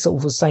 just when they sort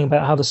of was saying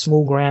about how the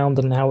small ground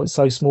and how it's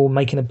so small,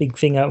 making a big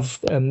thing out of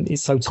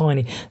it's so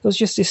tiny. There was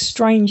just this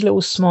strange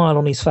little smile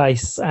on his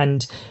face,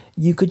 and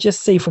you could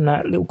just see from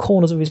that little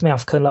corners of his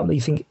mouth curl up that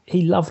you think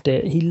he loved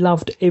it. He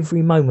loved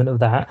every moment of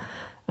that.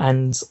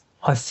 And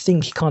I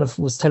think he kind of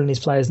was telling his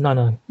players,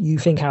 no, you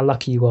think how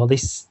lucky you are.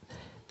 This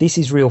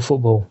is real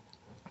football.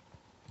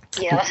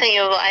 Yeah, I think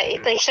you're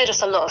right. They showed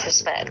us a lot of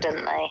respect,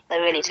 didn't they? They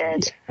really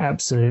did.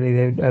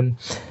 Absolutely.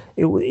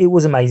 It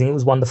was amazing. It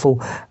was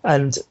wonderful.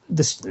 And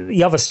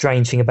the other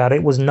strange thing about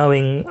it was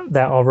knowing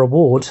that our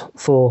reward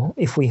for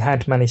if we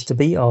had managed to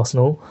beat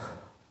Arsenal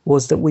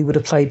was that we would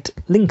have played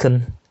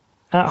Lincoln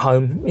at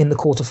home in the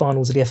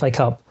quarterfinals of the FA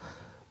Cup,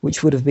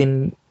 which would have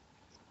been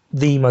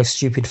the most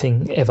stupid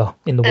thing ever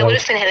in the world. It would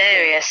have been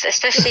hilarious,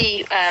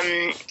 especially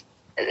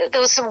there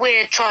was some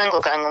weird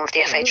triangle going on with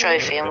the FA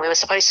Trophy, and we were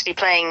supposed to be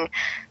playing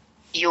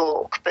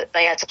York, but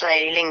they had to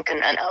play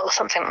Lincoln or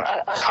something.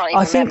 I can't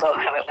even remember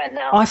how it went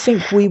now. I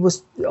think we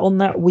was on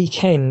that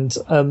weekend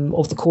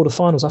of the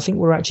quarterfinals. I think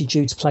we were actually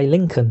due to play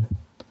Lincoln,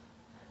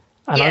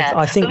 and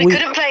I think we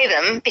couldn't play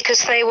them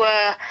because they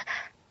were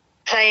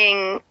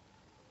playing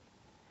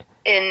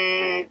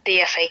in the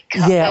FA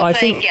Cup. They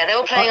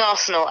were playing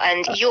Arsenal,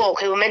 and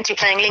York, who were meant to be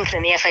playing Lincoln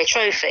in the FA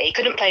Trophy,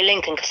 couldn't play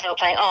Lincoln because they were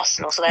playing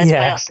Arsenal, so they had to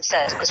play us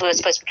instead because we were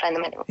supposed to be playing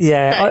them anyway.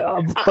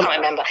 I can't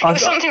remember. It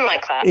was something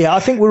like that. Yeah, I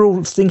think we're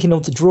all thinking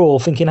of the draw,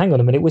 thinking, hang on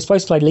a minute, we're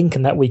supposed to play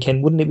Lincoln that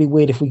weekend. Wouldn't it be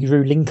weird if we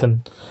drew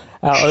Lincoln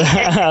out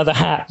of the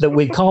hat, that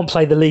we can't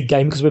play the league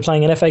game because we're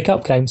playing an FA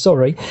Cup game?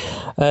 Sorry.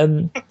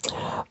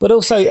 But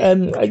also,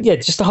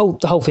 just the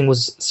whole thing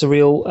was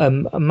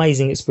surreal,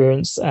 amazing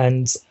experience,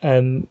 and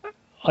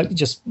I'm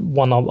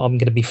going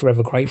to be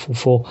forever grateful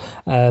for.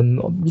 A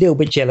little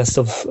bit jealous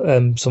of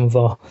some of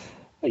our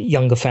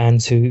younger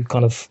fans who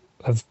kind of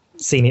have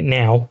seen it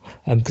now,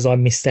 because I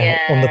missed out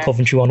on the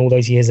Coventry one all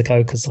those years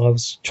ago because I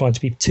was trying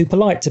to be too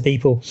polite to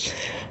people.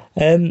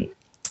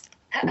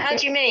 How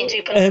do you mean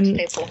too polite to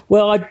people?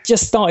 Well, I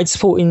just started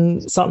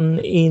supporting Sutton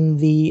in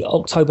the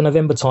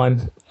October-November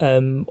time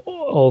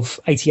of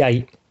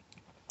 '88,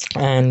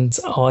 and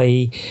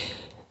I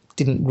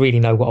didn't really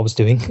know what I was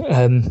doing.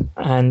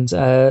 And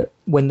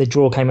when the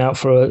draw came out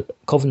for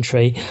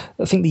Coventry,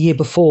 I think the year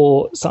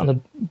before,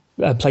 Sutton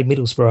had played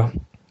Middlesbrough.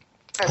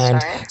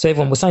 That's right. So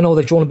everyone was saying,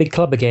 they've drawn a big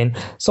club again.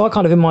 So I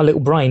kind of in my little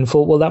brain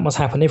thought, well, that must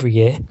happen every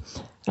year.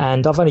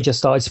 And I've only just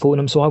started supporting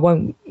them, so I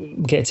won't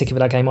get a ticket for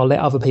that game. I'll let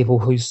other people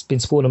who's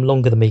been supporting them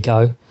longer than me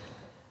go.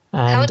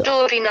 And how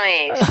adorably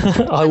naive.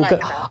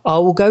 I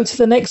will go to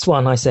the next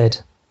one, I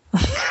said.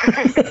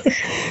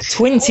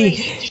 20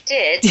 you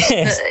did,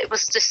 yes. But it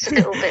was just a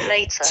little bit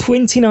later.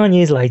 29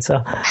 years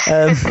later.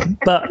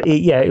 But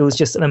it was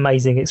just an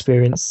amazing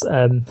experience,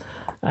 and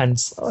I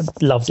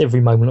loved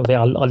every moment of it.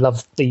 I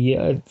loved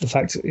the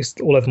fact it's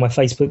all over my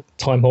Facebook.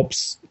 Time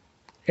Hops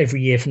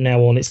every year from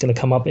now on, it's going to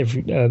come up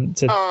every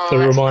for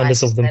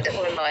reminders of them. A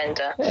little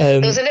reminder.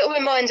 There was a little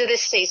reminder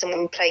this season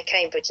when we played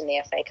Cambridge in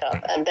the FA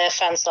Cup, and their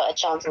fans started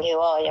chanting, "Who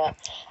are you?"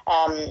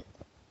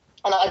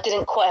 And I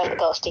didn't quite have the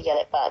guts to get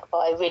it back, but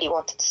I really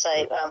wanted to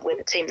say we're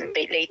the team that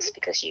beat Leeds,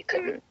 because you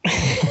couldn't.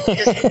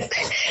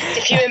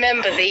 If you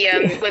remember,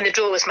 when the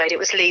draw was made, it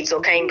was Leeds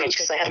or Cambridge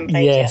because they hadn't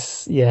played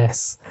yet.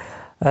 Yes.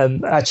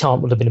 Our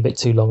chant would have been a bit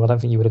too long. I don't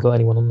think you would have got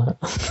anyone on that.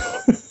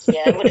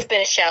 Yeah, it would have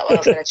been a shout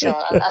rather than a chant.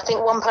 And I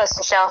think one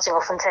person shouting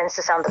often tends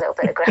to sound a little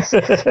bit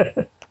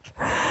aggressive.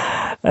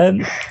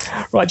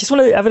 Right, just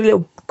want to have a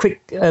little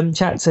quick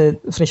chat to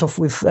finish off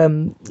with.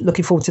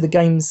 Looking forward to the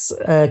games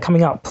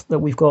coming up that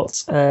we've got.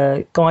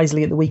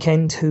 Guiseley at the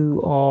weekend,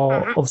 who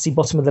are obviously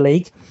bottom of the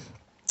league,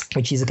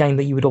 which is a game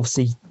that you would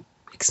obviously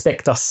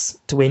expect us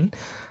to win.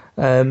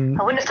 I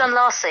wouldn't have done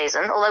last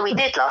season, although we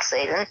did last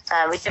season.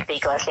 We did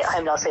beat Guiseley at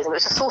home last season, but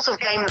it's a sort of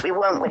game that we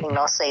weren't winning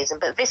last season.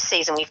 But this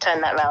season we've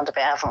turned that round a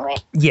bit, haven't we?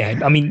 Yeah,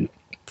 I mean,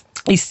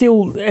 it's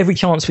still every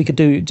chance we could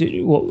do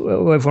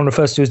what everyone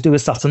refers to as do a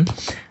Sutton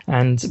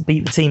and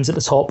beat the teams at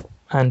the top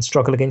and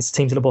struggle against the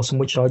teams at the bottom,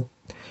 which I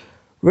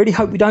really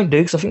hope we don't do,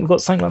 because I think we've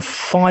got something like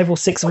 5 or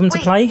 6 of them to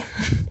play.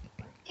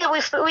 Yeah,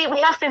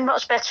 we have been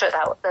much better at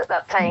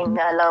that playing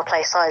lower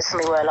play sides than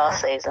we were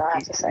last season, I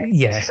have to say.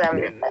 Yeah.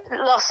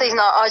 Last season,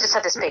 I just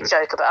had this big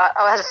joke about.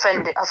 I had a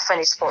friend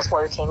who supports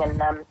Woking, and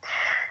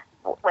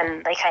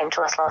when they came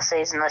to us last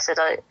season, I said,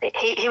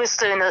 he was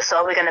doing this,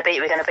 we're going to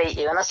beat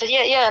you. And I said,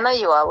 yeah, I know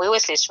you are. We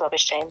always lose to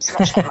rubbish teams.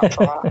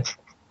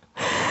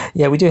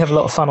 Yeah, we do have a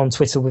lot of fun on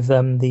Twitter with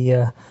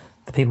the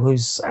people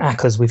whose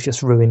ACCAs we've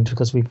just ruined,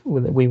 because we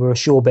were a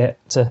sure bet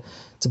to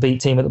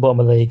beat team at the bottom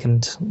of the league,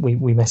 and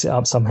we mess it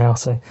up somehow.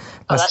 So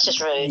that's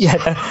just rude. Yeah,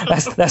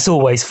 that's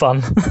always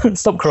fun.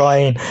 Stop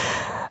crying.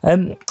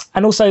 And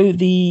also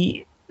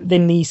the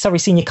Surrey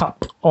Senior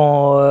Cup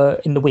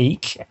in the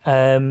week.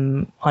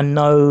 I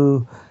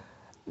know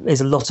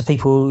there's a lot of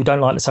people who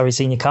don't like the Surrey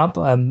Senior Cup.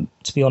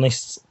 To be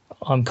honest,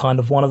 I'm kind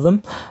of one of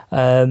them,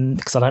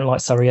 because I don't like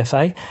Surrey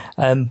FA.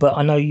 But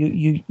I know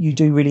you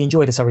do really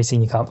enjoy the Surrey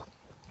Senior Cup.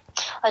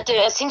 I do.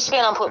 It seems to be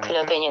an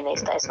unpopular opinion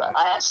these days, but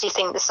I actually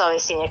think the Surrey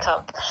Senior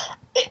Cup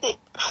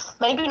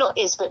maybe not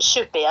is, but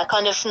should be a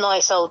kind of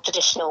nice old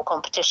traditional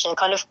competition,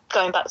 kind of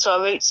going back to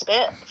our roots a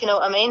bit, if you know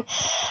what I mean.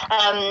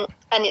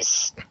 And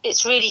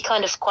it's really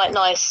kind of quite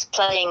nice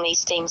playing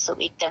these teams that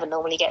we never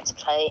normally get to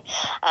play.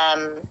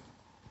 And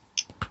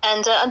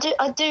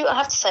I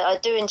have to say I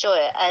do enjoy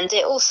it, and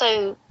it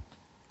also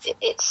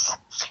it's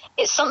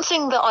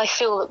something that I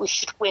feel that we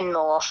should win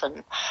more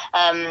often.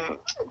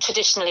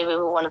 Traditionally, we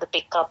were one of the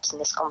big clubs in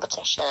this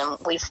competition, and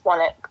we've won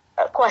it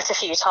quite a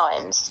few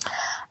times.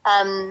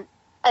 And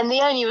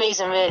the only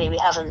reason really we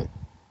haven't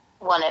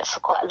won it for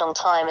quite a long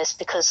time is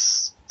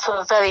because,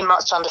 for very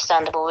much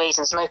understandable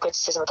reasons, no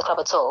criticism of the club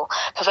at all,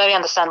 for very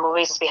understandable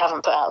reasons, we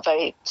haven't put out a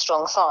very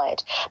strong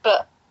side.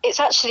 But it's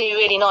actually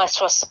really nice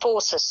for us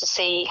supporters to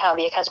see how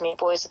the academy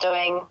boys are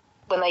doing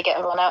when they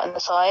get run out in the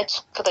side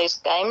for those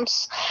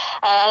games.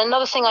 And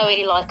another thing I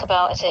really like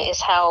about it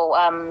is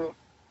how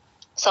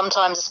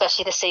sometimes,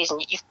 especially this season,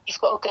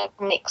 you've got a good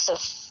mix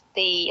of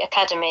the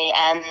academy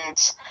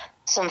and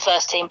some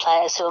first team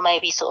players who are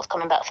maybe sort of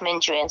coming back from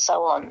injury and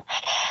so on.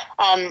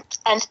 And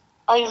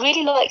I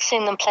really like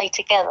seeing them play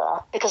together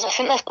because I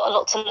think they've got a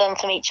lot to learn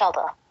from each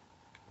other.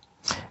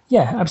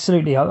 Yeah,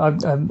 absolutely. I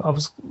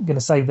was going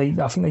to say,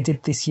 I think they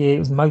did this year, it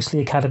was mostly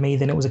academy,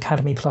 then it was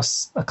academy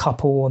plus a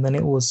couple, and then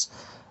it was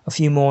a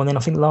few more, and then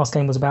I think the last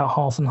game was about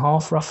half and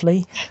half,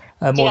 roughly.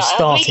 I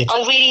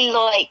really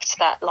liked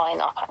that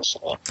lineup,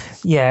 actually.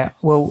 Yeah,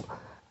 well,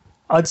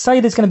 I'd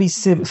say there's going to be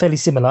fairly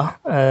similar,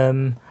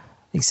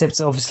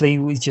 except obviously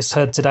we just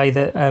heard today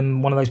that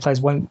one of those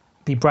players won't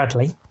be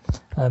Bradley,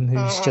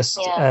 who's just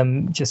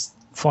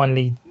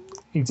finally,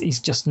 it's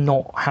just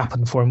not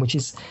happened for him, which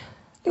is a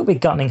little bit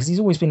gutting because he's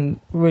always been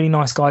a really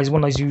nice guy. He's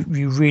one of those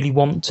you really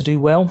want to do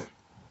well.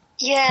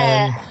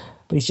 Yeah.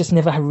 But he's just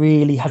never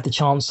really had the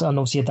chance, and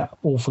obviously had that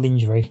awful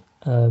injury.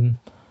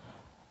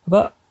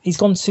 But he's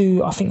gone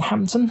to, I think,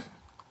 Hampton.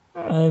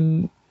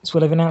 That's what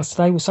they've announced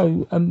today.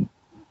 So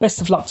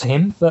best of luck to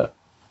him. But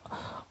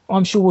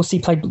I'm sure we'll see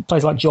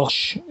players like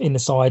Josh in the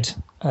side.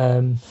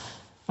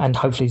 And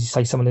hopefully,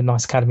 say, some of the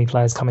nice academy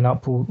players coming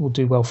up will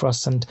do well for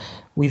us. And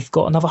we've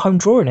got another home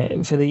draw in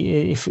it for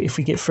if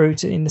we get through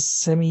to in the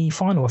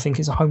semi-final. I think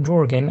it's a home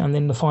draw again, and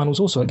then the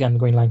final's also at Gandon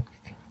Green Lane.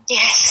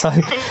 Yes. So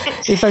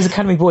if those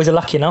academy boys are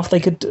lucky enough, they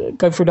could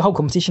go through the whole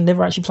competition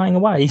never actually playing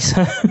away.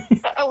 So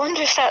I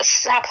wonder if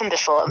that's happened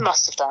before. It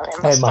must have done.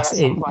 It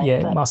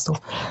must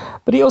have.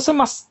 But it also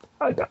must.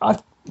 I'm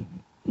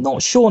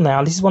not sure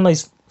now. This is one of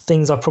those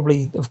things I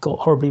probably have got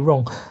horribly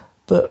wrong.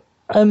 But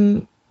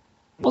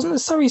wasn't the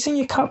Surrey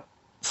Senior Cup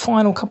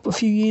final a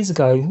few years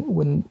ago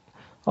when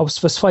I was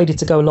persuaded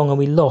to go along and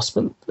we lost?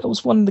 But that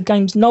was one of the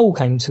games Noel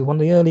came to, one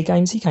of the early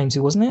games he came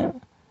to, wasn't it?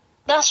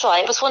 That's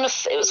right. It was one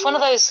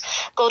of those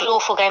god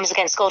awful games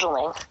against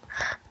Godalming,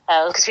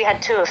 because we had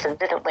two of them,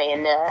 didn't we?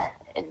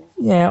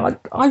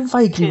 I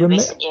vaguely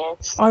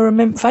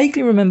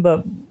vaguely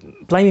remember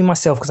blaming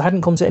myself because I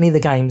hadn't come to any of the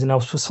games and I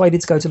was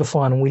persuaded to go to the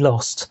final and we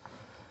lost.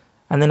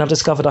 And then I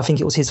discovered I think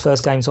it was his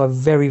first game, so I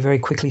very, very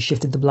quickly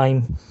shifted the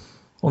blame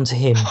onto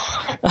him.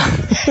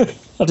 I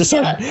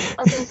decided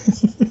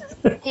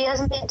he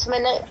hasn't been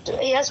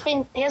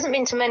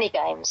to many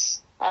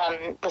games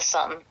with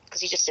Sutton because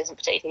he just isn't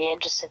particularly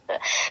interested.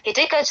 But he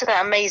did go to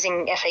that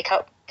amazing FA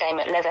Cup game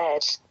at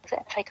Leatherhead. Was it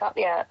FA Cup?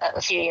 Yeah, a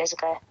few years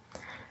ago.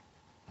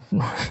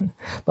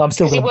 But I'm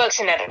still. He works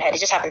in Leatherhead. He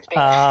just happened to be.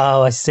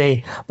 Oh, I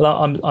see.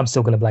 Well, I'm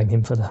still going to blame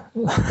him for the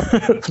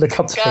for the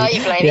cup defeat.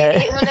 You blame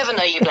him. He'll never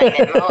know you blame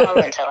him. I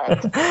won't tell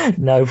him.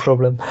 No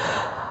problem.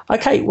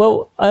 Okay,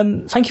 well,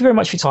 thank you very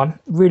much for your time.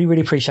 Really,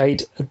 really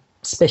appreciate it,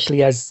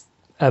 especially as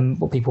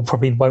what people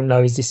probably won't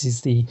know is this is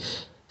the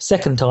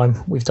second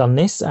time we've done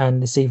this,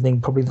 and this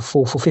evening probably the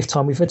fourth or fifth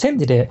time we've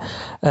attempted it.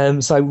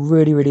 So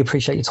really, really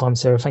appreciate your time,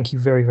 Sarah. Thank you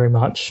very, very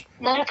much.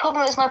 No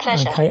problem. It was my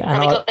pleasure. Okay, and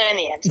we got there in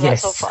the end. So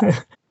yes. That's all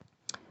fine.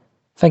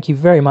 Thank you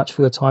very much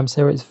for your time,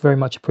 Sarah. It's very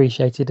much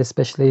appreciated,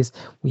 especially as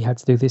we had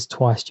to do this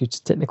twice due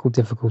to technical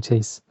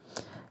difficulties.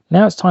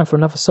 Now it's time for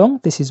another song.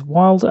 This is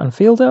Wilder and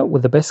Fielder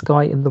with The Best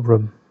Guy in the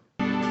Room.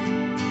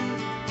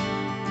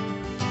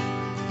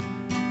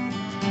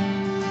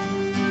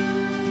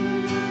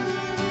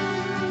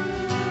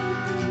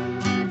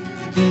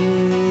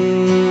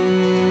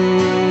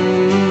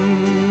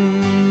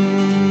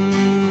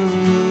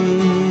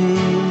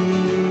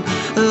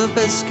 The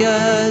best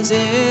guys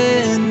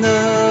in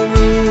the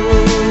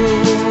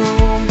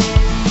room.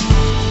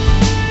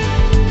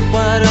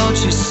 Why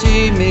don't you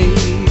see me?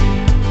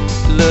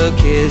 Look,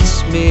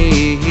 it's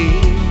me.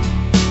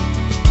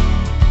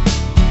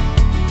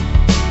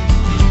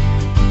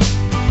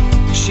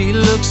 She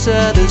looks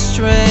at a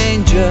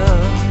stranger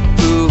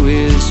who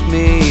is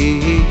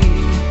me.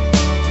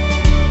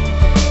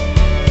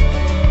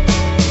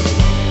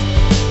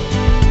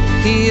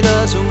 He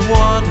doesn't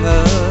want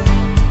her.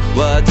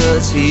 Why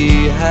does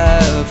he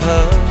have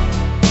her?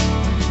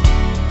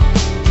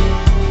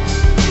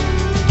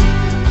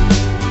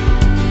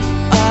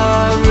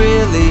 I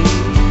really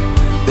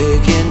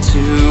begin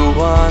to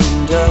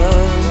wonder.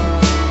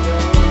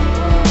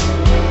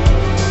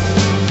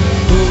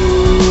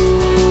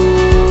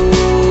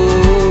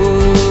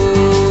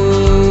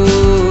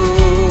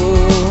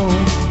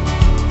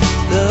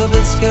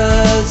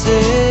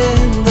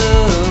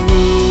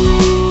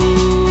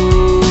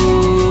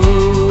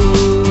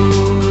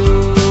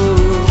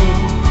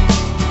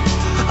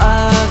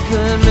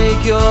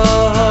 make your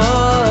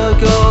heart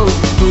go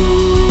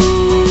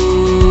boom.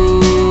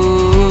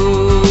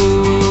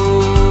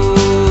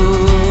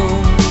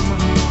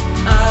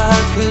 I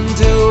can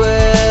do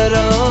it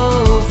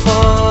all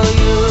for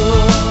you.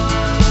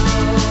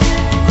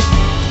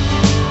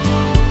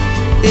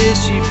 Is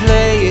she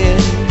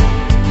playing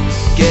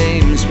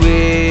games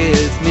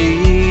with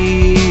me?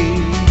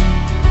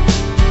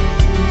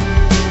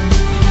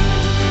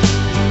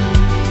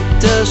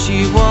 Does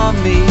she want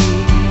me,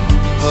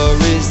 or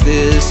is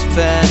this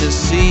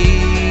fantasy?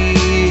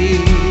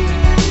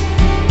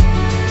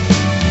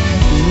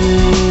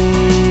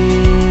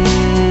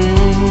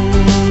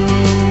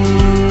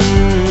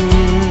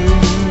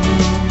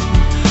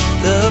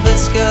 The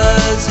best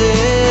guys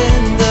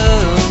in the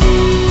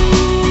room.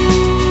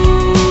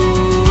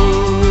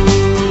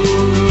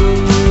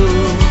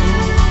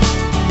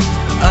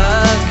 I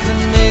can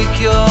make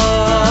your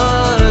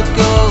heart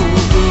go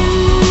boom.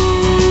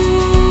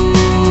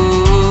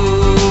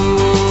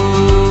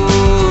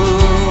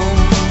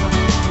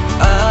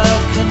 I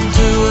can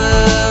do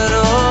it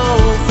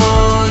all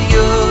for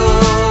you.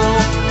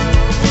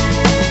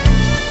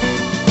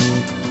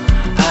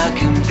 I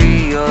can be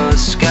your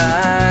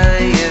sky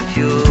if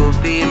you'll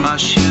be my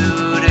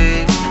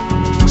shooting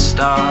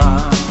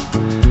star.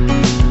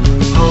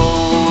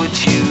 Hold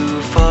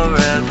you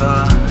forever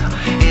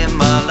in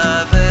my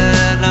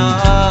loving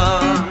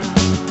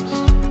arms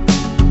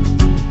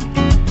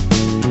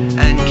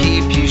and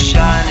keep you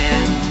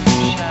shining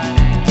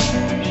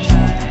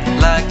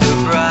like the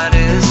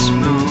brightest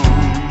moon.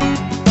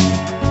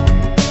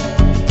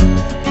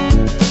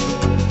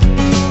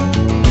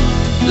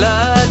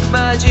 Like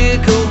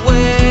magic,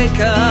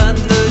 awaken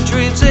the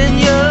dreams in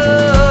you.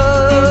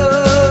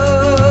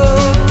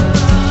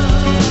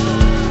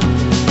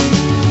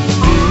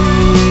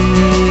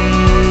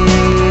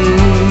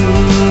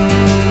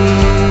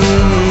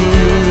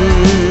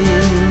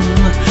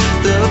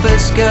 The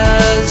best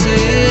guys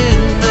in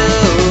the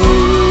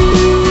room.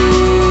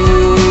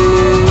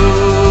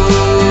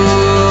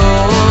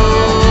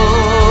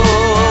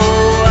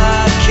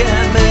 I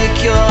can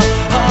make your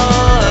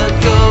heart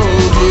go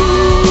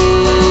boom.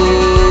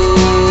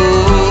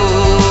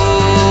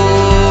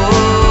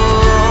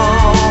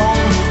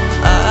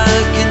 I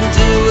can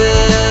do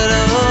it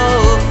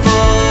all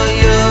for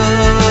you.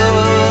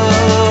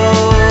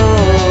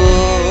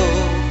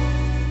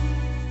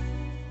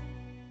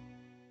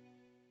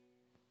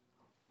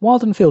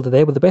 Wild and Fielder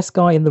there with the best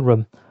guy in the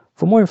room.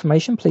 For more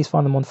information, please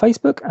find them on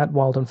Facebook at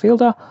Wild and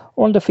Fielder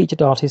or under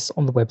featured artists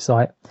on the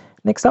website.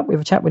 Next up, we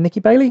have a chat with Nicky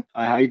Bailey.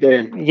 Hi, how you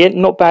doing? Yeah,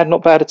 not bad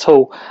at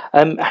all.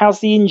 How's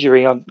the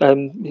injury?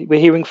 We're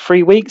hearing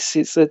 3 weeks.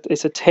 It's a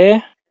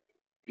tear.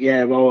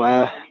 Yeah, well,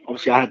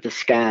 obviously I had the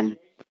scan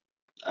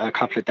a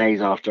couple of days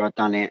after I'd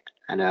done it,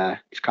 and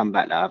it's come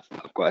back that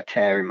I've got a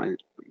tear in my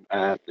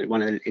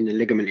in the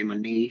ligament in my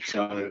knee.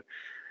 So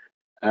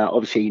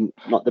obviously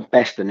not the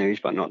best of news,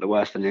 but not the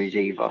worst of news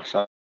either.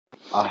 So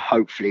I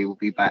hopefully will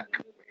be back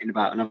in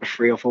about another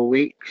 3 or 4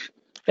 weeks.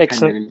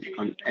 Excellent. Depending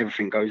on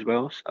everything goes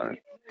well. So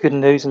Good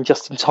news, and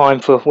just in time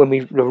for when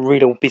we the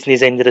real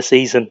business end of the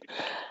season.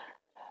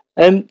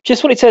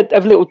 Just wanted to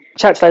have a little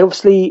chat today.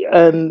 Obviously,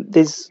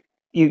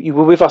 you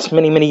were with us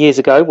many years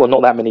ago. Well,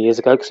 not that many years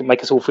ago, because it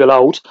makes us all feel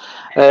old.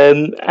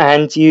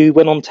 And you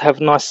went on to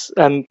have a nice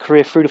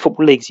career through the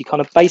football leagues. You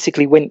kind of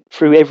basically went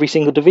through every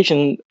single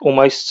division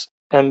almost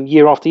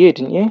year after year,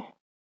 didn't you?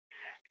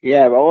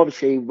 yeah, well,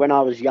 obviously when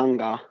I was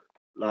younger,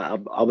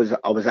 like I was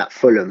at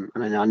Fulham,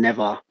 and I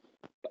never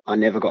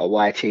got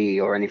a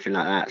YT or anything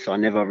like that, so I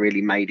never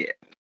really made it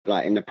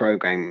like in the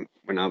program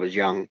when I was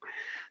young.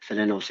 So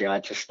then obviously I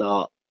had to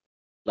start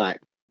like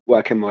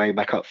working my way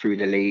back up through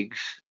the leagues,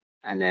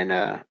 and then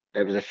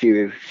there was a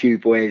few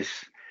boys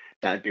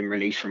that had been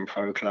released from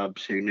pro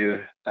clubs who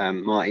knew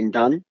Martin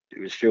Dunn,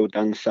 who was Phil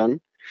Dunn's son,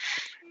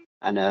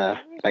 and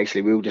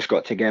basically we all just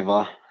got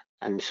together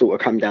and sort of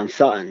come down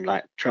Sutton,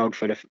 like trialled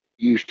for the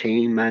youth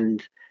team,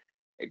 and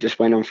it just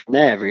went on from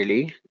there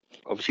really.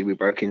 Obviously we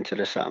broke into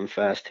the Sutton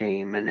first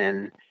team, and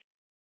then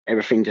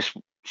everything just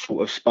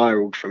sort of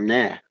spiraled from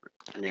there.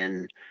 And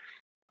then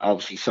I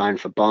obviously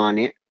signed for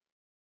Barnet,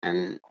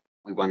 and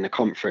we won the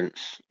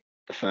conference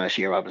the first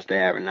year I was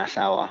there, and that's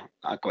how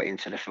I got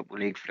into the Football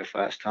League for the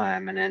first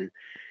time. And then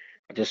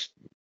I just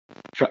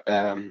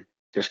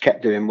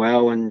kept doing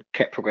well and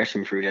kept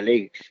progressing through the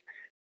leagues.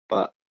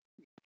 But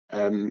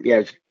yeah,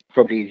 it's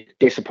probably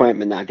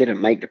disappointment that I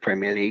didn't make the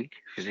Premier League,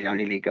 because it's the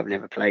only league I've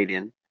never played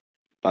in.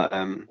 But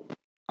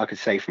I could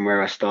say from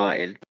where I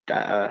started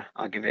that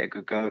I'll give it a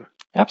good go.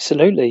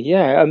 Absolutely,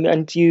 yeah.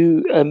 And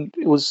you,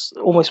 it was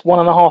almost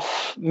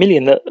 $1.5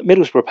 million that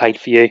Middlesbrough paid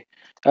for you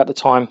at the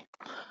time.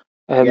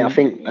 Yeah, I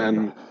think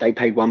they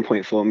paid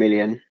 1.4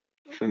 million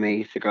for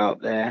me to go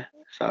up there.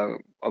 So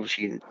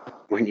obviously,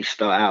 when you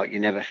start out, you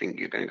never think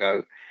you're going to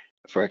go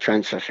for a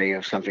transfer fee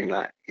of something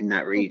like in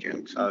that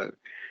region. So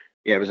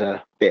yeah, it was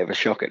a bit of a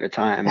shock at the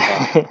time,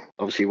 but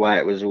obviously, while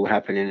it was all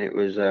happening, it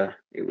was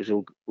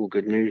all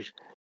good news.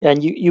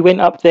 And you went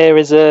up there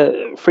as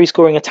a free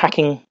scoring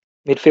attacking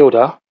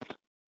midfielder.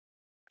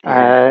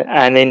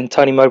 And then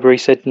Tony Mowbray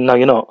said, "No,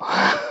 you're not."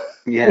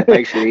 Yeah,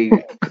 basically,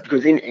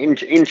 because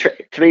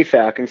to be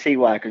fair, I can see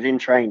why. Because in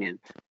training,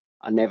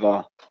 I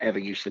never ever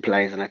used to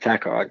play as an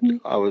attacker.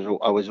 I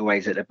was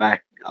always at the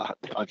back.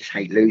 I just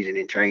hate losing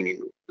in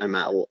training, no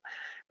matter what,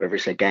 whether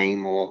it's a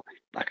game or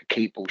like a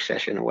keep ball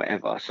session or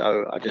whatever.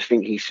 So I just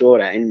think he saw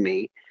that in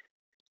me,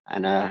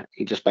 and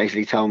he just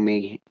basically told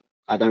me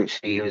I don't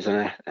see you as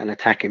an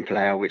attacking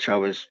player, which I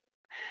was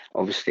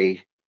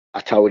obviously. I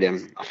told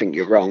him I think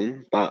you're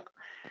wrong, but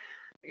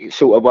it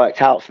sort of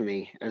worked out for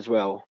me as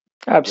well.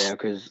 Yeah,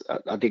 because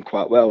I did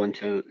quite well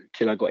until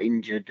I got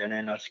injured, and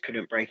then I just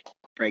couldn't break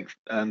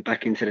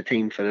back into the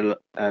team for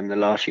the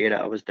last year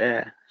that I was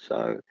there.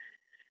 So,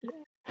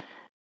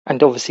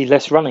 and obviously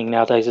less running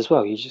nowadays as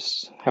well. You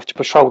just have to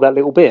patrol that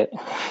little bit.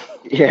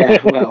 Yeah,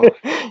 well,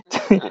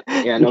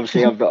 yeah, and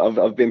obviously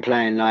I've been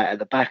playing like at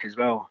the back as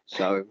well.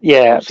 So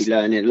yeah, obviously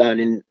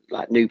learning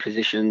like new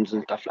positions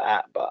and stuff like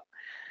that. But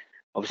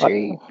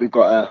obviously we've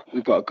got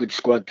a good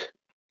squad.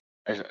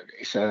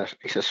 It's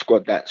a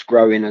squad that's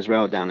growing as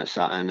well down at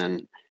Sutton,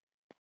 and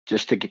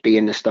just to be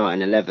in the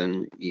starting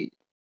 11,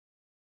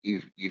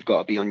 you've got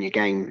to be on your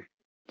game.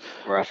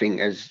 Where I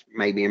think, as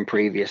maybe in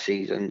previous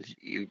seasons,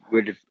 you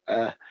would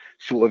have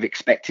sort of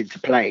expected to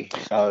play.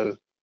 So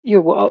yeah,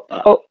 well,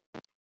 I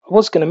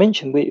was going to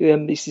mention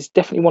this is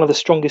definitely one of the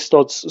strongest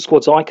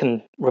squads I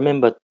can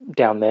remember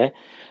down there.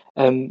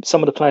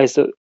 Some of the players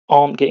that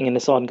aren't getting in the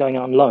side and going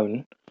out on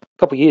loan, a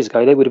couple of years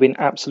ago, they would have been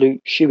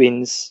absolute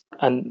shoo-ins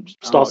and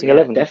starting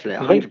 11.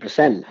 Definitely,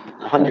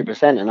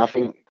 100%. And I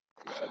think,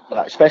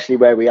 like, especially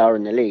where we are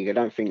in the league, I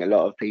don't think a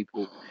lot of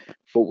people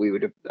thought we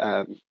would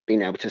have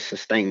been able to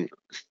sustain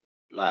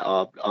like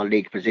our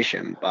league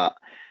position. But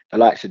the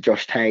likes of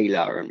Josh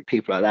Taylor and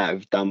people like that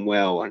have done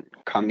well and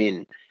come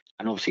in.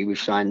 And obviously we've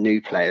signed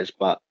new players,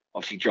 but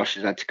obviously Josh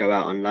has had to go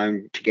out on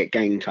loan to get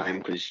game time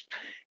because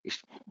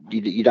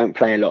you don't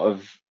play a lot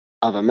of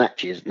other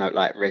matches, no,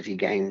 like Resi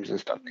games and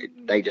stuff.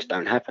 They just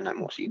don't happen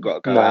anymore. So you've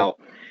got to go out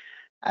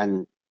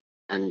and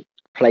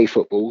play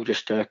football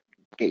just to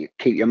keep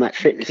your match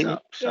fitness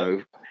up.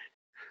 So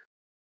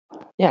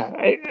yeah,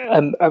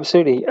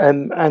 absolutely.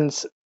 And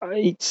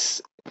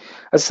it's,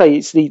 as I say,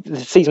 it's the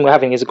season we're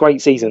having is a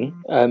great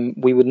season.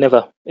 We were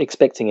never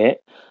expecting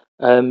it.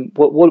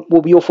 What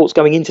were your thoughts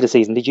going into the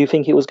season? Did you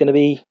think it was going to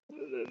be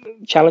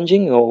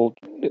challenging, or?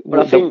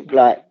 Well, I think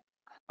like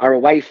our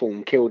away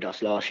form killed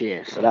us last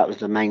year, so that was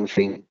the main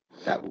thing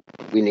that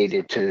we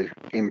needed to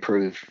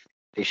improve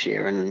this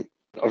year. And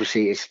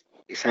obviously,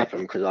 it's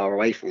happened because our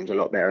away form's a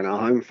lot better than our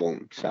home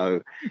form.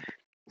 So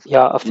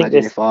yeah, I think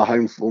if our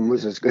home form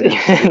was as good as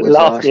it was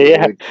last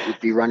year, we'd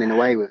be running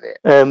away with it.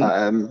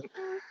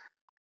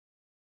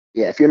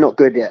 Yeah, if you're not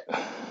good at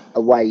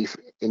away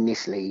in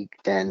this league,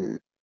 then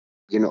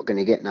you're not going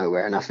to get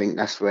nowhere. And I think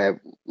that's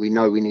where we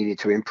know we needed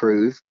to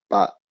improve.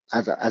 But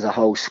as a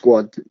whole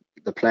squad,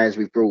 the players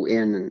we've brought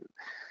in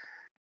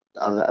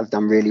have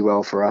done really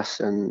well for us.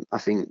 And I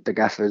think the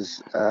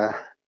Gaffer's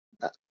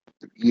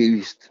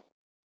used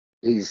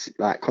his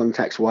like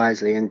contacts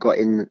wisely and got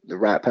in the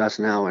right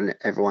personnel, and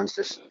everyone's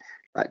just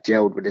like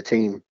gelled with the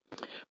team.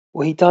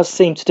 Well, he does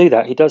seem to do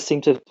that. He does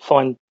seem to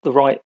find the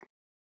right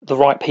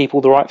people,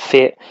 the right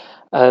fit.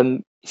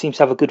 He seems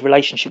to have a good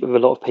relationship with a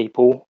lot of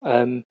people,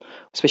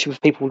 especially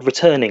with people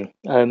returning.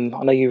 I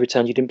know you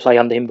returned; you didn't play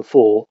under him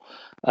before,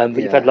 but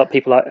you've had a lot of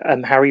people like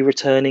Harry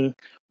returning,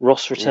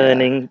 Ross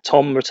returning,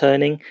 Tom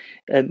returning.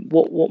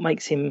 What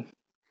makes him?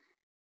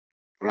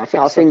 Well,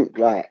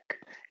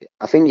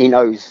 I think he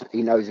knows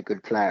a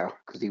good player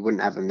because he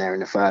wouldn't have him there in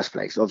the first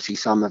place. Obviously,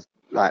 some have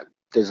like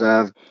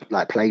deserved,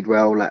 like played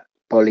well, like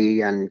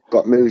Bolly, and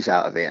got moves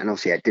out of it, and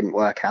obviously it didn't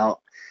work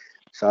out.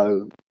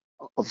 So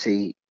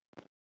obviously,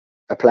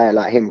 a player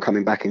like him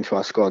coming back into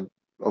our squad,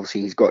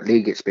 obviously he's got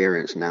league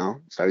experience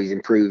now, so he's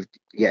improved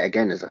yet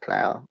again as a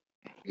player.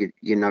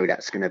 You know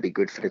that's going to be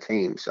good for the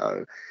team.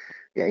 So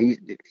yeah,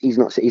 he's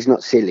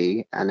not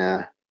silly, and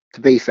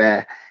to be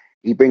fair,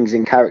 he brings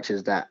in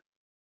characters that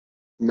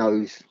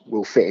knows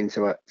will fit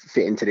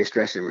into this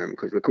dressing room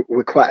because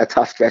we're quite a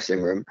tough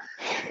dressing room,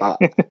 but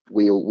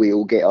we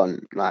all get on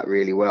like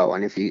really well.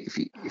 And if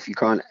you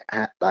can't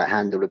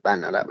handle the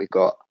banter that we've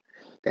got,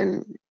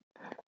 then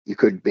you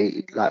could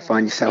be like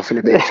find yourself in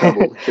a bit of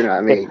trouble. Do you know what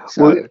I mean?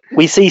 So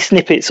we see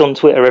snippets on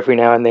Twitter every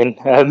now and then,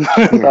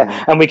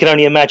 and we can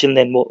only imagine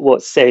then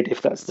what's said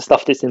if that's the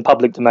stuff that's in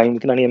public domain. We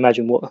can only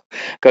imagine what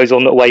goes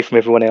on away from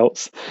everyone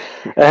else.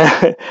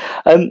 I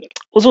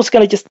was also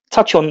going to just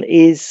touch on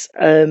is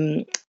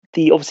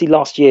the obviously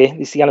last year.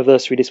 This is the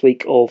anniversary this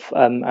week of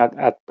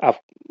our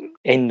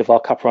end of our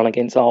cup run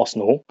against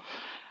Arsenal.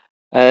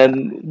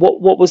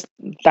 What was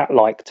that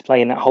like to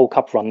play in that whole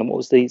cup run, and what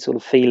was the sort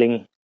of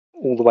feeling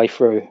all the way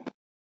through?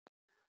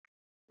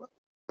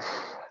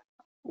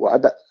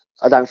 Well,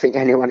 I don't think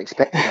anyone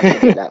expected us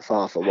to get that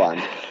far for one,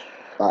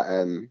 but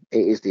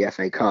it is the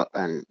FA Cup,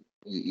 and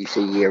you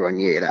see year on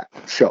year that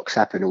shocks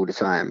happen all the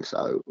time.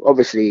 So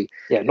obviously,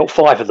 not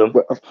five of them.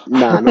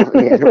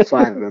 Not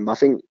 5 of them. I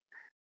think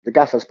the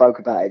Gaffer spoke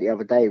about it the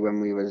other day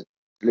when we was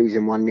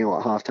losing 1-0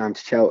 at half time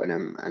to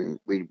Cheltenham, and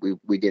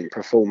we didn't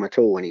perform at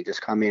all. And he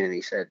just come in and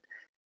he said,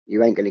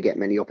 "You ain't going to get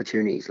many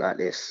opportunities like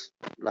this.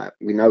 Like,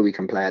 we know we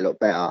can play a lot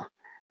better."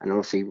 And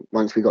obviously,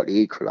 once we got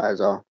the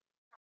equaliser,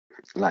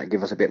 like,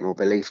 give us a bit more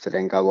belief to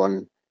then go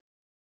on,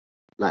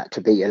 like,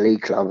 to beat a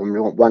league club.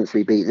 And once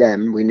we beat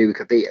them, we knew we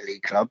could beat a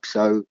league club.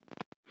 So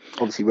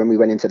obviously, when we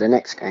went into the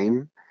next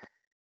game,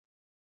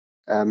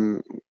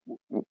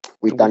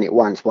 we've done it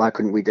once. Why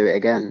couldn't we do it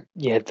again?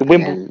 Yeah, the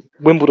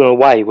Wimbledon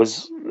away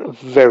was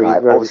very,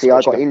 like, very obviously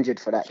special. I got injured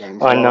for that game.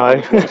 So I know. I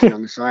was watching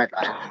on the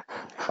sideline.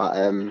 But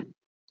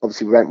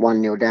obviously we went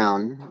 1-0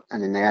 down,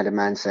 and then they had a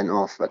man sent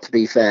off. But to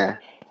be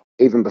fair,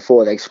 even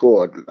before they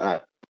scored,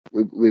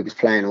 we was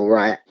playing all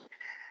right.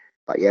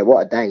 But yeah,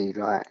 what a day!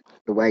 Like,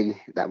 the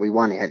way that we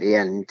won it at the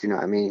end. Do you know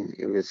what I mean?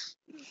 It was,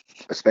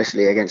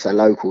 especially against a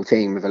local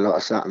team with a lot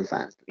of Sutton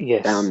fans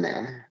down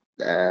there.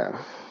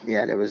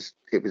 Yeah, it was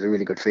a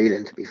really good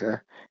feeling, to be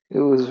fair. It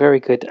was very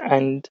good.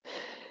 And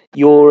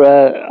your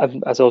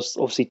as I was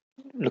obviously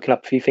looking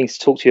up a few things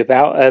to talk to you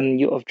about,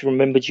 I've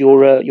remembered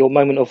your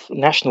moment of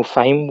national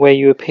fame where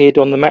you appeared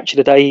on the Match of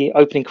the Day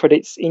opening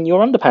credits in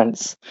your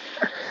underpants.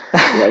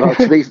 Yeah, well,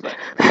 to be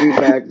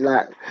fair,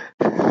 like,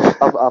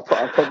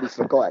 I probably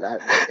forgot that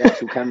the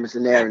actual cameras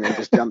in there, and then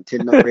just jumped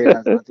in, not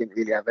realising I didn't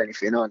really have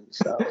anything on.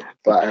 So,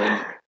 but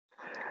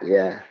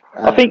yeah,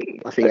 I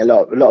think a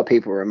lot of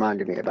people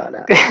reminded me about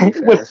that.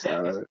 To be fair,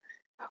 so.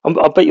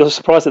 I bet you're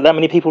surprised that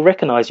many people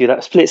recognise you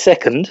that split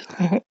second,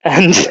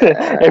 and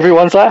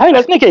everyone's like, "Hey,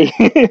 that's Nicky."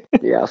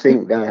 Yeah, I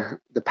think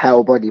the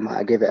pale body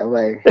might give it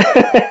away.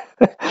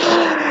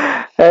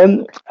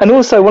 And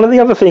also, one of the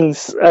other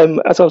things,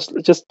 as I was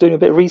just doing a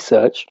bit of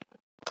research,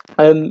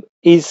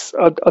 is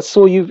I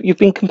saw you've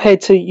been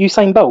compared to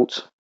Usain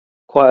Bolt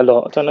quite a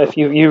lot. I don't know if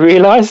you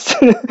realised.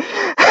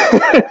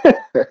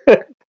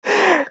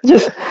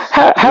 Just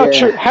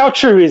how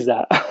true is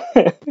that?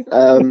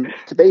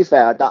 To be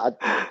fair,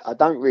 I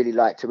don't really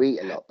like to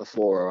eat a lot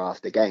before or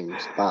after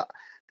games, but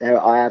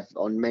I have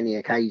on many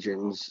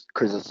occasions,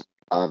 because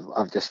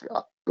I've just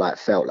like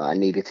felt like I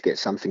needed to get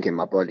something in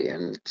my body,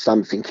 and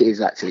something is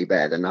actually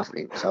better than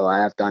nothing. So I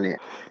have done it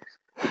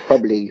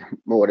probably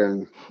more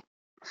than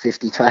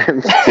 50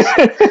 times.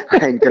 I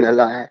ain't gonna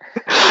lie.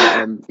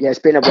 Yeah, it's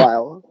been a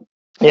while.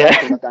 Yeah, I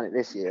think I've done it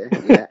this year.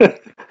 Yeah.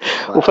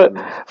 But,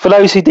 well, for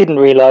those who didn't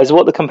realise,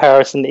 what the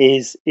comparison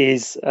is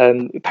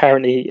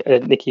apparently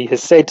Nicky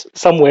has said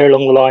somewhere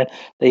along the line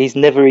that he's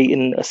never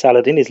eaten a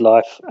salad in his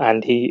life,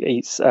 and he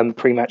eats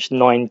pre-match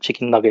 9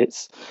 chicken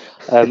nuggets.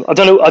 I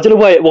don't know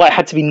why it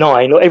had to be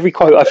 9. Or every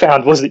quote I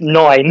found was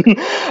 9.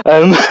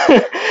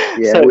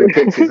 Yeah, so, with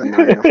pictures of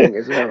 9, I think,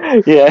 as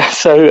well. Yeah,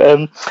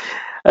 so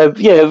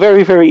yeah,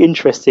 very, very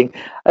interesting.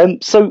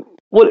 So.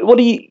 What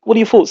are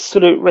your thoughts for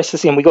the rest of the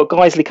season? We got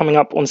Guiseley coming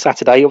up on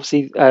Saturday.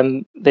 Obviously,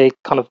 they're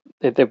bottom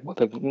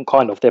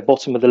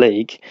of the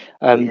league.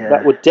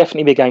 That would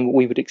definitely be a game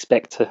we would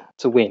expect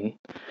to win.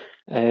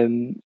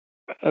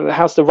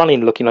 How's the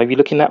running looking? Are you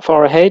looking that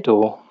far ahead,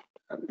 or?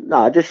 No,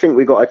 I just think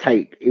we've got to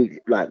take,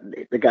 like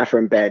the gaffer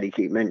and Baird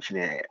keep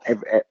mentioning it.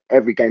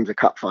 Every game's a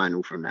cup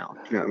final from now.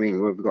 Do you know what I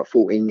mean? We've got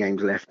 14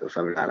 games left or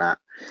something like that.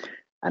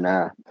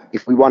 And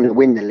if we want to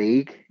win the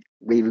league,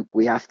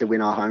 we have to win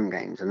our home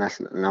games, and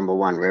that's number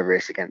one, whether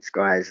it's against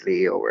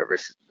Guiseley or whether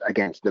it's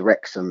against the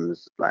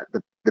Wrexhams, like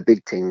the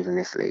big teams in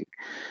this league.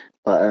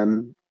 But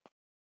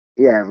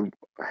yeah,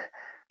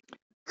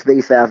 to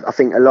be fair, I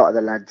think a lot of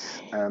the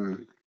lads,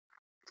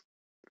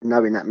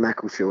 knowing that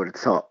Macclesfield at the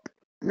top,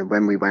 and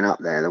when we went up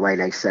there, the way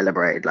they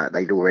celebrated like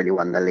they'd already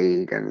won the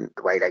league, and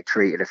the way they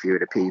treated a few of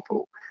the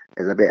people,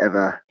 there's a bit of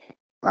a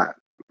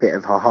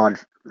hard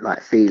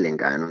like feeling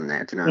going on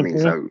there. Do you know what I mean?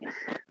 So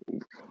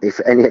if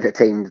any of the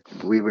teams,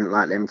 we wouldn't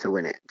like them to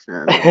win it. Do you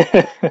know what I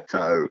mean?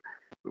 So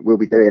we'll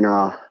be doing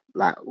all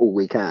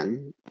we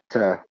can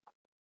to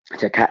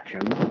catch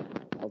them.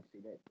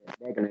 Obviously,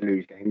 they're going to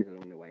lose games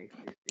along the way.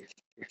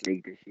 This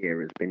league this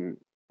year has been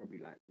probably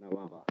like no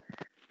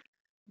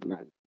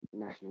other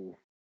national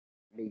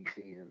league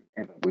season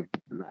ever, with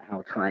like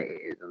how tight it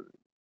is and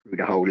through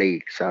the whole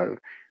league. So,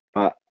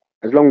 but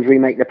as long as we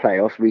make the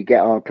playoffs, we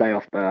get our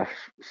playoff berth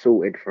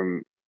sorted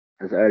from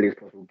as early as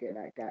possible. Get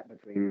that gap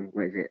between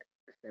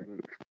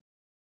 7th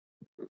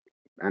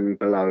and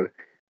below,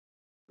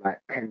 like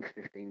 10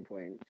 to 15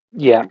 points.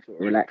 Yeah. Sort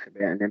of relax a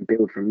bit and then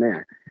build from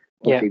there.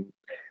 Obviously,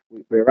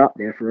 we're up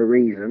there for a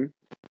reason,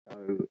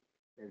 so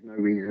there's no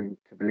reason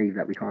to believe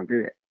that we can't do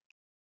it.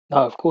 No,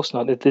 of course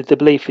not. The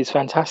belief is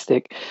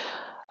fantastic.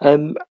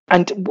 And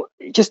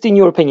just in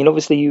your opinion,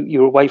 obviously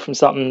you were away from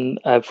Sutton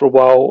for a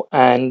while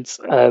and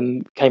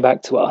came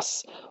back to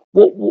us.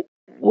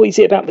 What is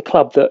it about the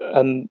club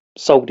that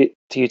sold it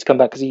to you to come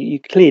back? Because you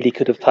clearly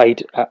could have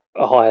played at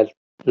a higher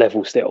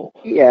level still.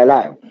 Yeah,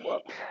 like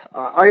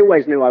I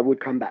always knew I would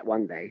come back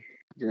one day.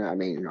 You know what I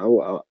mean?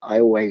 I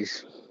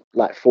always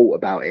like thought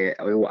about it.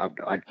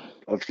 I'd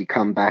obviously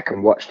come back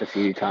and watched a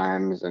few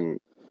times, and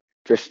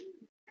just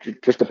to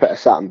put a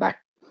Sutton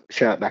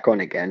shirt back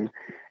on again,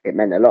 it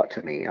meant a lot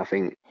to me. I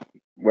think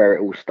where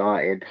it all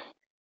started,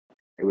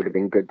 it would have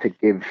been good to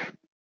give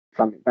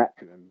something back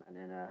to them. And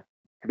then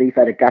to be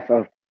fair, the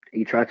gaffer,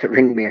 he tried to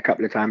ring me a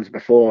couple of times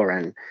before,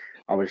 and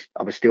I was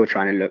still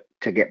trying to look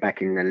to get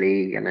back in the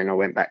league, and then I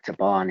went back to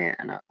Barnet,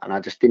 and I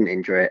just didn't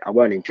enjoy it. I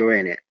weren't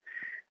enjoying it,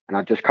 and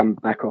I just come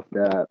back off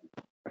a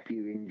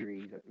few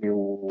injuries at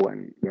Millwall,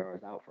 and I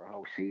was out for a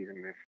whole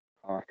season with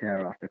calf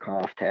tear after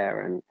calf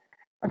tear, and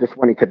I just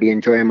wanted to be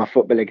enjoying my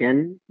football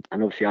again.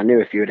 And obviously, I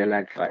knew a few of the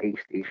lads like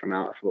Eastie from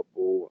out of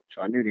football,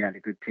 so I knew they had a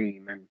good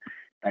team, and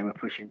they were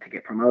pushing to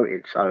get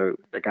promoted. So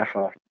the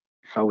gaffer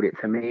sold it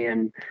to me,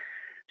 and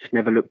just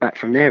never looked back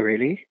from there,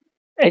 really.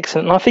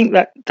 Excellent. And I think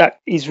that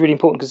is really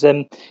important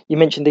because you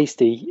mentioned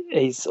Eastie.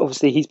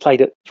 He's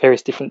played at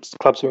various different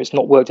clubs where it's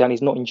not worked out and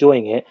he's not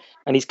enjoying it,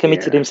 and he's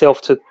committed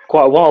himself to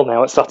quite a while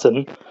now at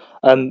Sutton.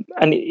 And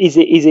is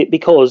it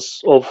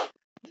because of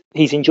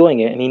he's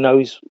enjoying it and he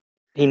knows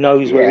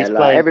where he's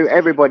playing?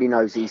 Everybody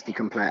knows Eastie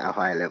can play at a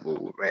high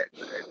level.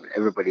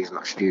 Everybody's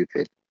not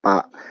stupid,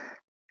 but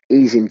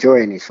he's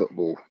enjoying his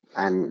football,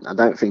 and I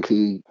don't think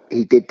he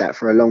did that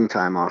for a long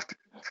time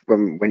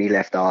when he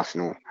left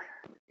Arsenal.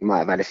 He might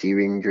have had a few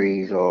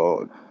injuries,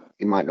 or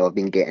he might not have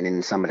been getting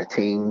in some of the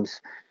teams,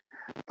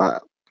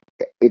 but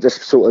it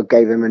just sort of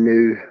gave him a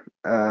new,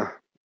 I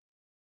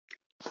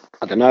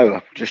don't know,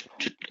 just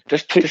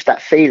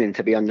that feeling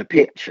to be on the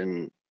pitch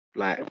and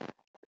like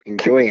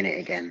enjoying it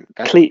again.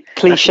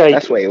 Cliche.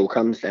 That's what it all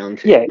comes down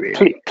to. Yeah,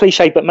 really.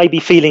 Cliche, but maybe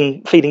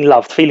feeling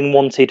loved, feeling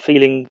wanted,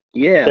 feeling.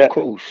 Yeah, of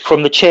course.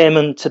 From the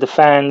chairman to the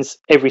fans,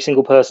 every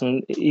single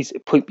person is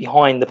put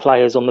behind the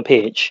players on the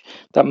pitch.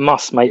 That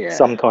must make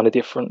some kind of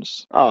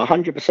difference. Oh,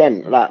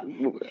 100%. Like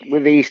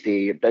with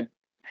Eastie,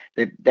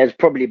 there's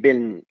probably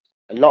been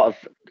a lot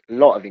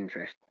of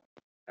interest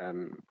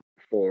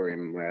for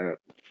him, where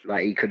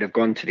like he could have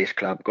gone to this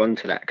club, gone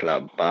to that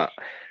club, but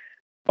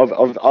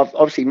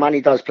obviously money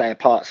does play a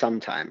part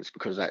sometimes,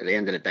 because at the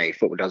end of the day,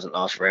 football doesn't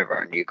last forever,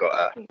 and you've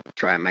got to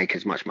try and make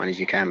as much money as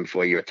you can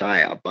before you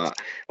retire. But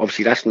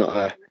obviously that's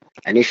not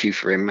an issue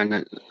for him,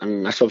 and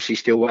that's obviously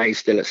still why he's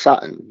still at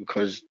Sutton,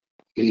 because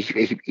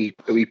he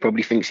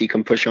probably thinks he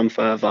can push on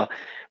further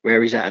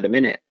where he's at the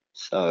minute.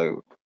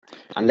 So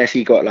unless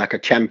he got like a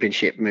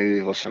championship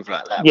move or something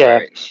like that,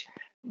 where it's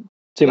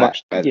too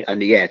much,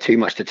 too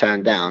much to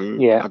turn down.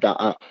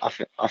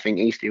 I think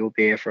Eastie will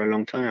be here for a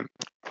long time.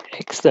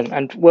 Excellent.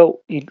 And well,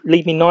 you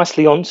lead me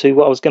nicely on to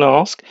what I was going to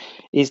ask: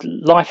 is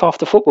life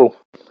after football?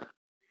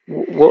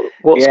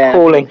 What's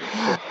calling?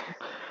 To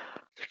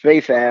be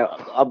fair,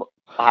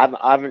 I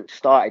haven't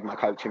started my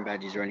coaching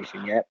badges or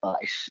anything yet, but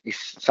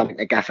it's something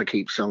the gaffer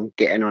keeps on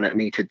getting on at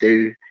me to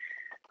do,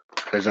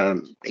 because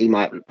he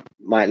might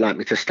like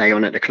me to stay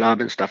on at the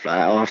club and stuff like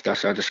that after.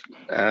 So I just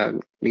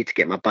need to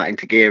get my butt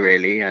into gear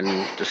really and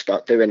just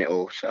start doing it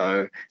all.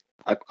 So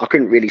I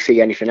couldn't really see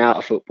anything out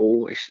of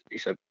football.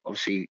 It's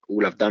obviously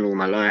all I've done all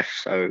my life.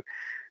 So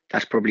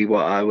that's probably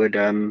what I would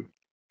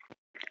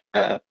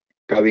go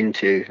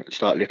into,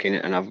 start looking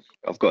at, and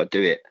I've got to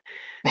do it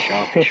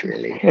sharpish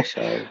really.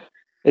 So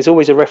there's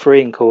always a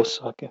refereeing course.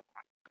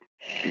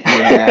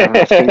 Yeah,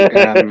 I think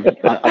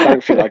I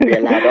don't think I'd be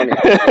allowed on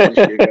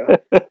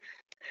it.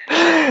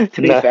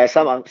 To be fair,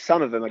 some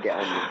of them I get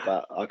on with,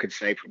 but I could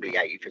say probably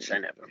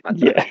 80% of them. I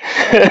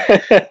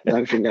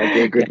don't think that'd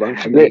be a good one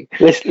for me.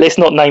 Let's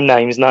not name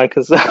names now,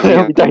 because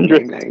that'll be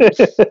dangerous.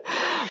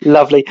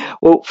 Lovely.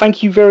 Well,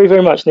 thank you very,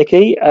 very much,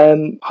 Nicky.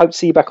 Hope to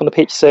see you back on the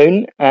pitch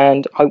soon,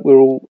 and hope we're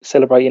all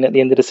celebrating at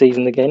the end of the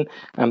season again,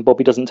 and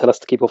Bobby doesn't tell us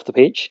to keep off the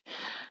pitch.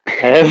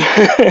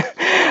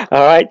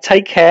 All right,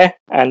 take care,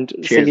 and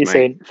see you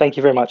soon. Thank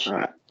you very much. All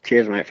right.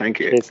 Cheers, mate. Thank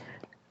you. Cheers.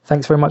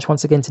 Thanks very much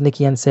once again to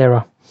Nicky and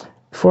Sarah.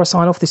 Before I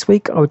sign off this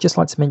week, I would just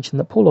like to mention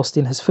that Paul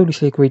Austin has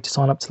foolishly agreed to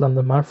sign up to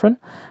London Marathon,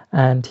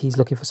 and he's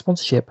looking for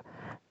sponsorship.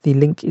 The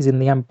link is in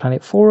the Amber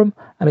Planet forum,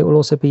 and it will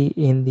also be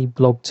in the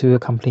blog to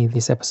accompany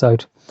this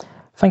episode.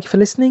 Thank you for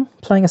listening.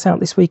 Playing us out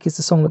this week is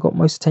the song that got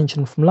most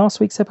attention from last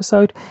week's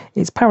episode.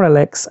 It's Parallel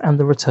X and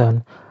The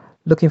Return.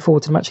 Looking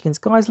forward to the match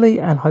against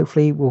Guiseley, and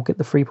hopefully we'll get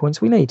the 3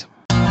 points we need.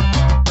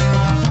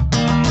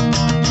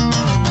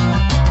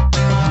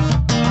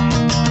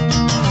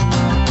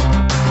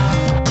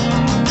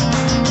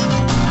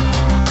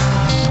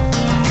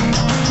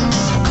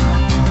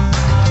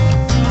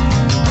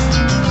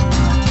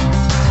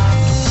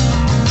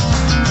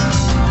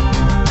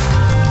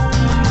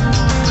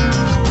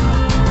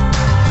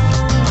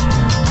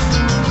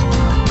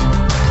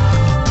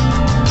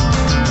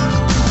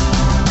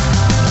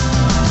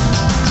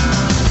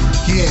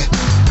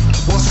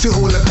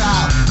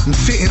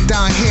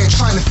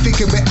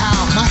 Figure it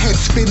out, my head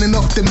spinning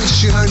off the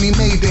mission, only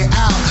made it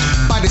out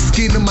by the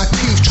skin of my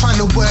teeth,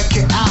 trying to work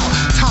it out.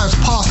 Time's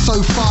passed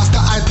so fast that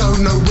I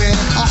don't know where.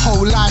 A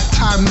whole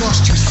lifetime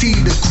lost, you see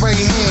the grey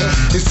hair.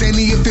 Is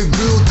any of it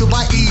real? Do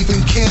I even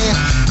care?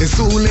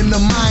 It's all in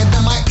the mind,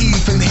 am I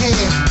even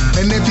here?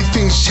 And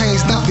everything's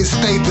changed, nothing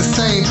stayed the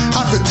same.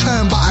 I've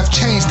returned but I've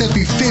changed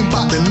everything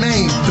but the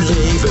name.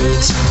 Believe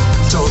it,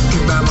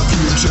 talking about my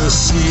future,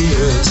 see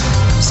it.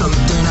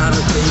 Something out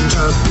of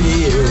danger,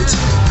 be it.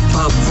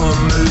 Up from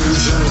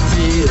illusion,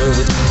 feel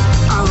it.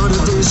 Out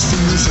of this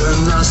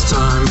fusion last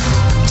time.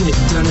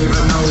 Didn't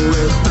even know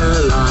it,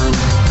 the line.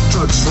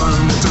 Trucks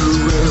running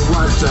through a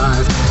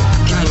wildlife.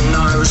 Can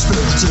I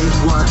respect it?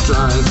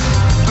 Wildlife.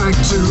 Back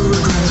to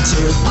regret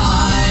it.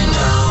 I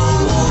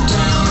now walk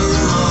down the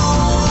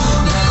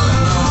road, never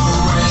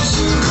know where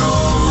to go.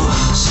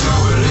 Still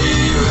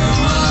believe in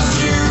my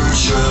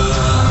future.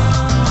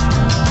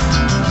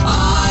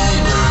 I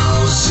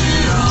now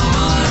sit on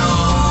my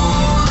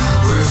own,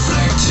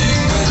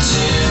 reflecting the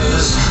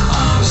tears.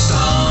 I'm a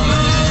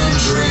starman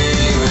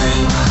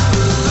dreaming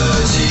for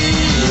 30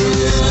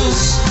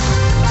 years.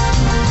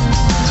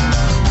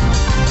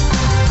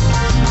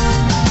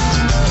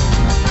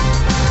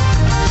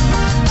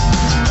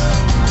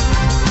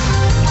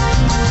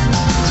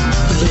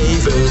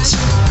 Believe it,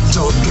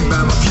 talking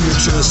about my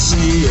future,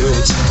 see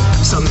it.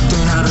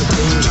 Something out of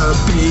danger,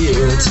 be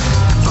it.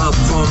 Far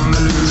from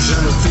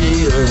illusion,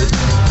 feel it.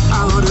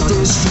 Out of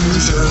this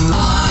fusion,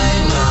 I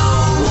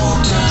now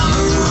walk down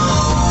the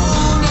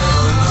road,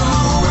 never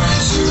know where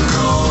to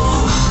go.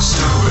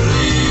 Still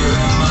believe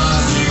in my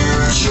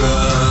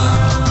future.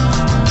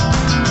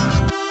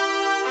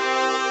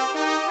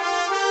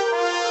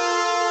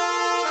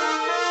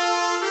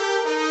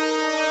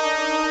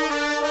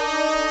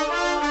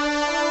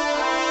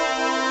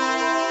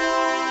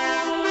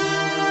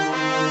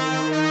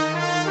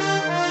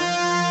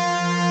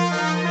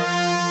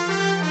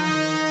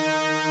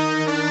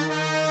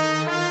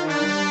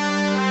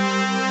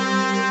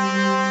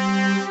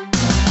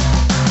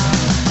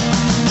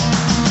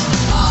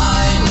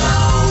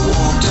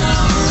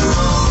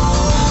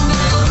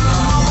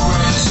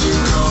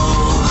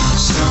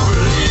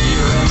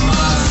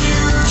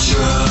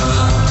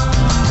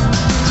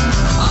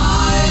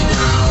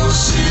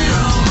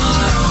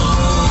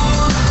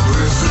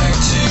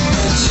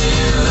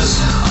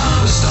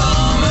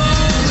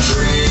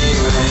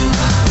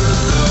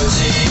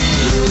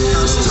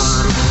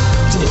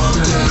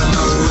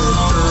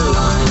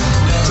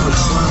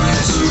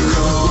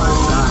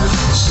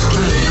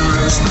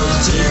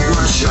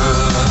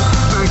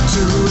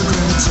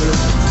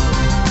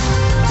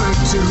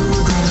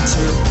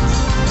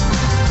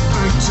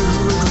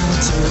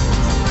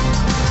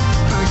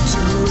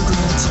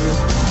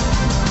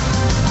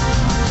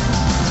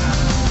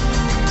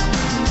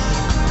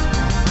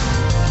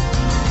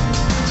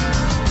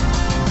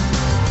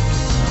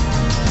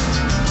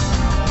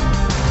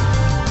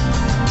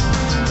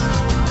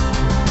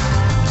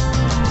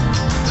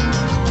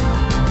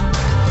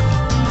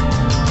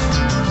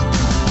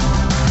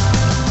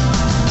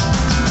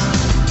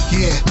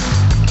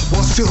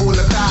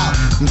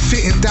 I'm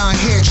sitting down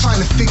here trying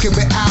to figure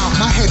it out.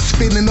 My head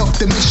spinning off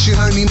the mission,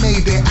 only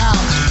made it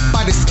out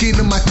by the skin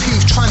of my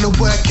teeth, trying to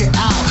work it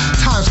out.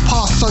 Time's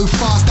passed so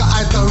fast that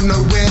I don't know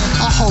where.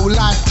 A whole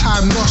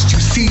lifetime lost, you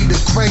see the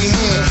grey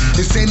hair.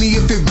 Is any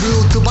of it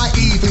real? Do I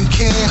even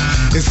care?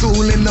 It's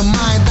all in the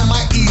mind, am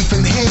I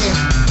even here?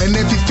 And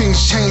everything's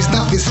changed,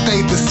 nothing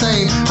stayed the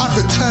same. I've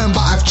returned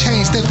but I've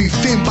changed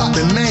everything but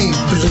the name.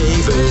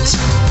 Believe it,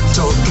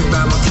 talking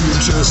about my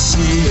future,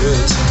 see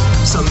it.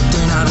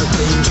 Something out of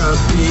danger,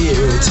 be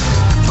it.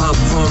 Far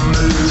from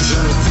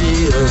illusion,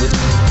 feel it.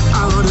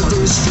 Out of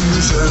this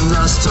fusion,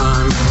 last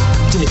time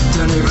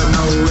didn't even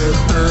know it,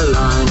 the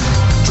line.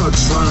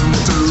 Trucks running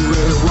through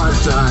it,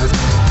 wildlife.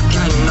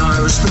 Can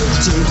I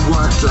respect it,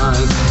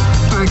 wildlife?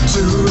 Back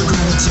to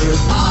regret it.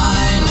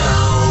 I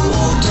now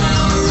walk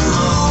down the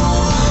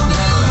road,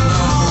 never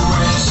know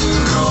where to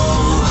go.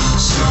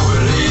 Still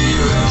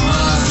believe in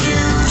my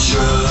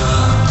future.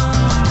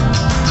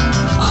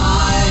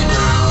 I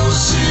now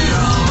sit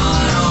on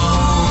my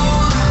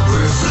own,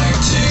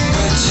 reflecting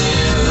the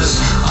tears.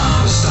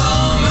 I'm a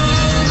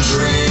starman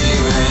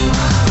dreaming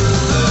for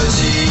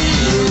 30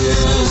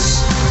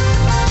 years.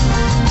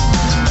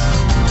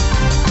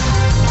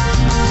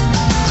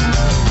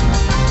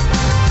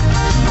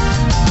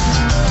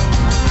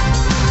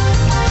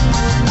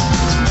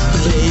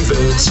 Believe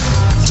it,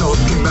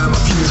 talking about my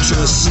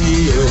future,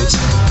 see it.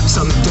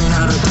 Something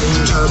out of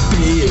danger,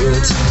 be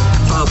it.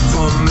 Far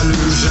from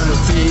illusion,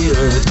 feel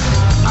it.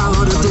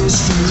 Out of this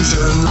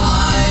fusion,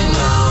 I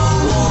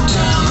now walk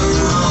down the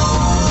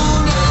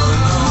road, never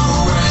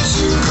know where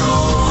to go.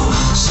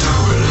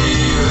 Still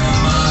believe in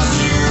my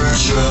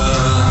future.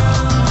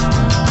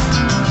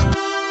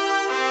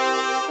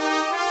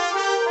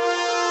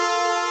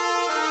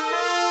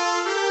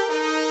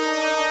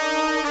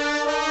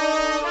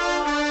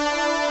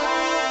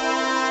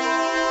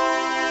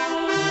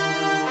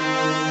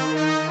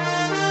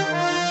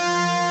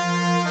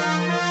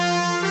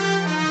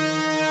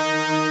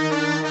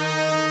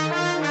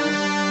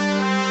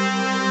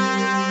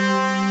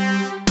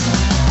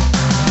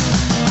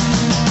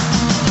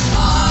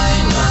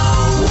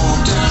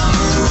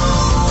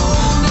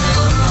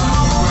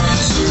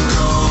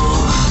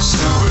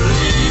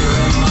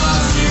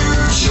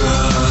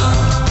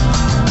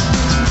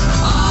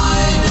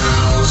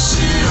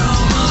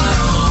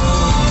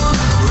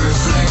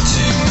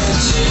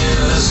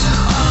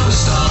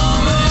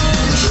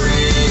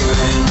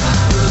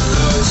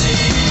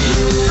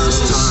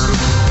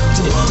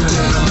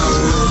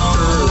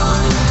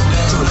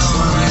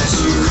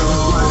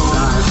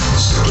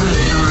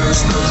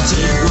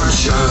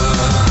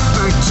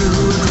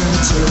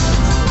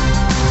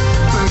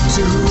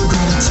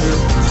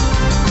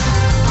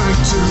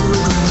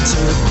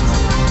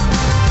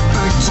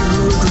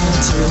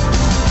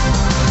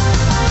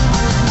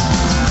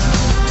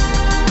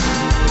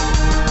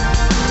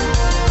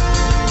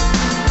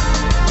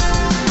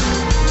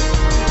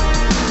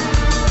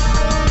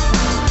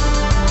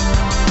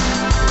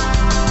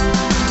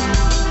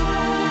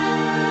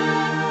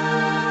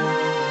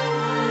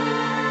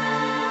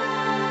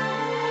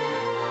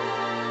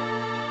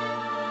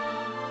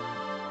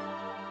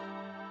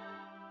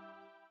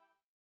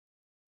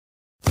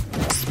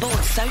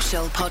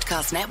 Social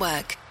Podcast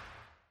Network.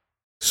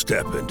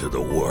 Step into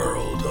the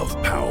world of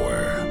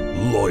power,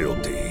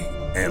 loyalty,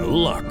 and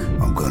luck.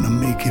 I'm gonna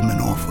make him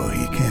an offer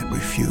he can't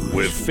refuse.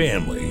 With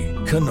family,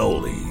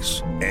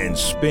 cannolis, and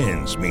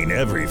spins mean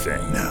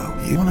everything. Now,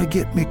 you wanna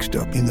get mixed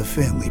up in the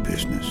family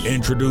business.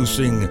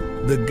 Introducing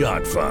The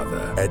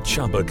Godfather at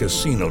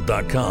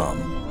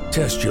ChumbaCasino.com.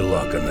 Test your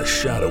luck in the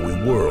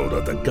shadowy world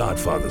of The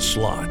Godfather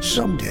slot.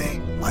 Someday,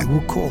 I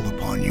will call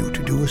upon you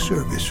to do a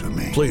service for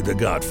me. Play The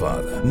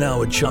Godfather,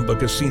 now at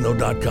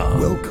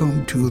ChumbaCasino.com.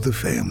 Welcome to the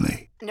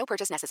family. No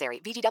purchase necessary.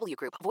 VGW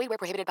Group. Void where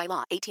prohibited by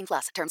law.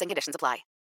 18+. Terms and conditions apply.